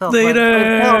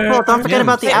 Later. Phil, don't forget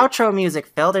about the outro music,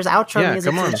 Phil. There's outro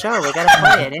music to the show. We gotta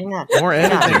play it. Hang on. More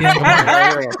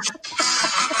editing.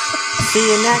 See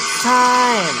you next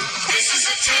time.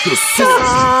 The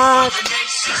Suck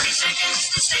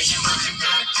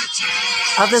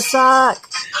of the Suck.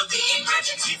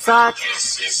 Suck.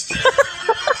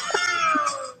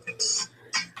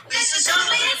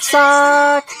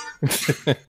 Suck.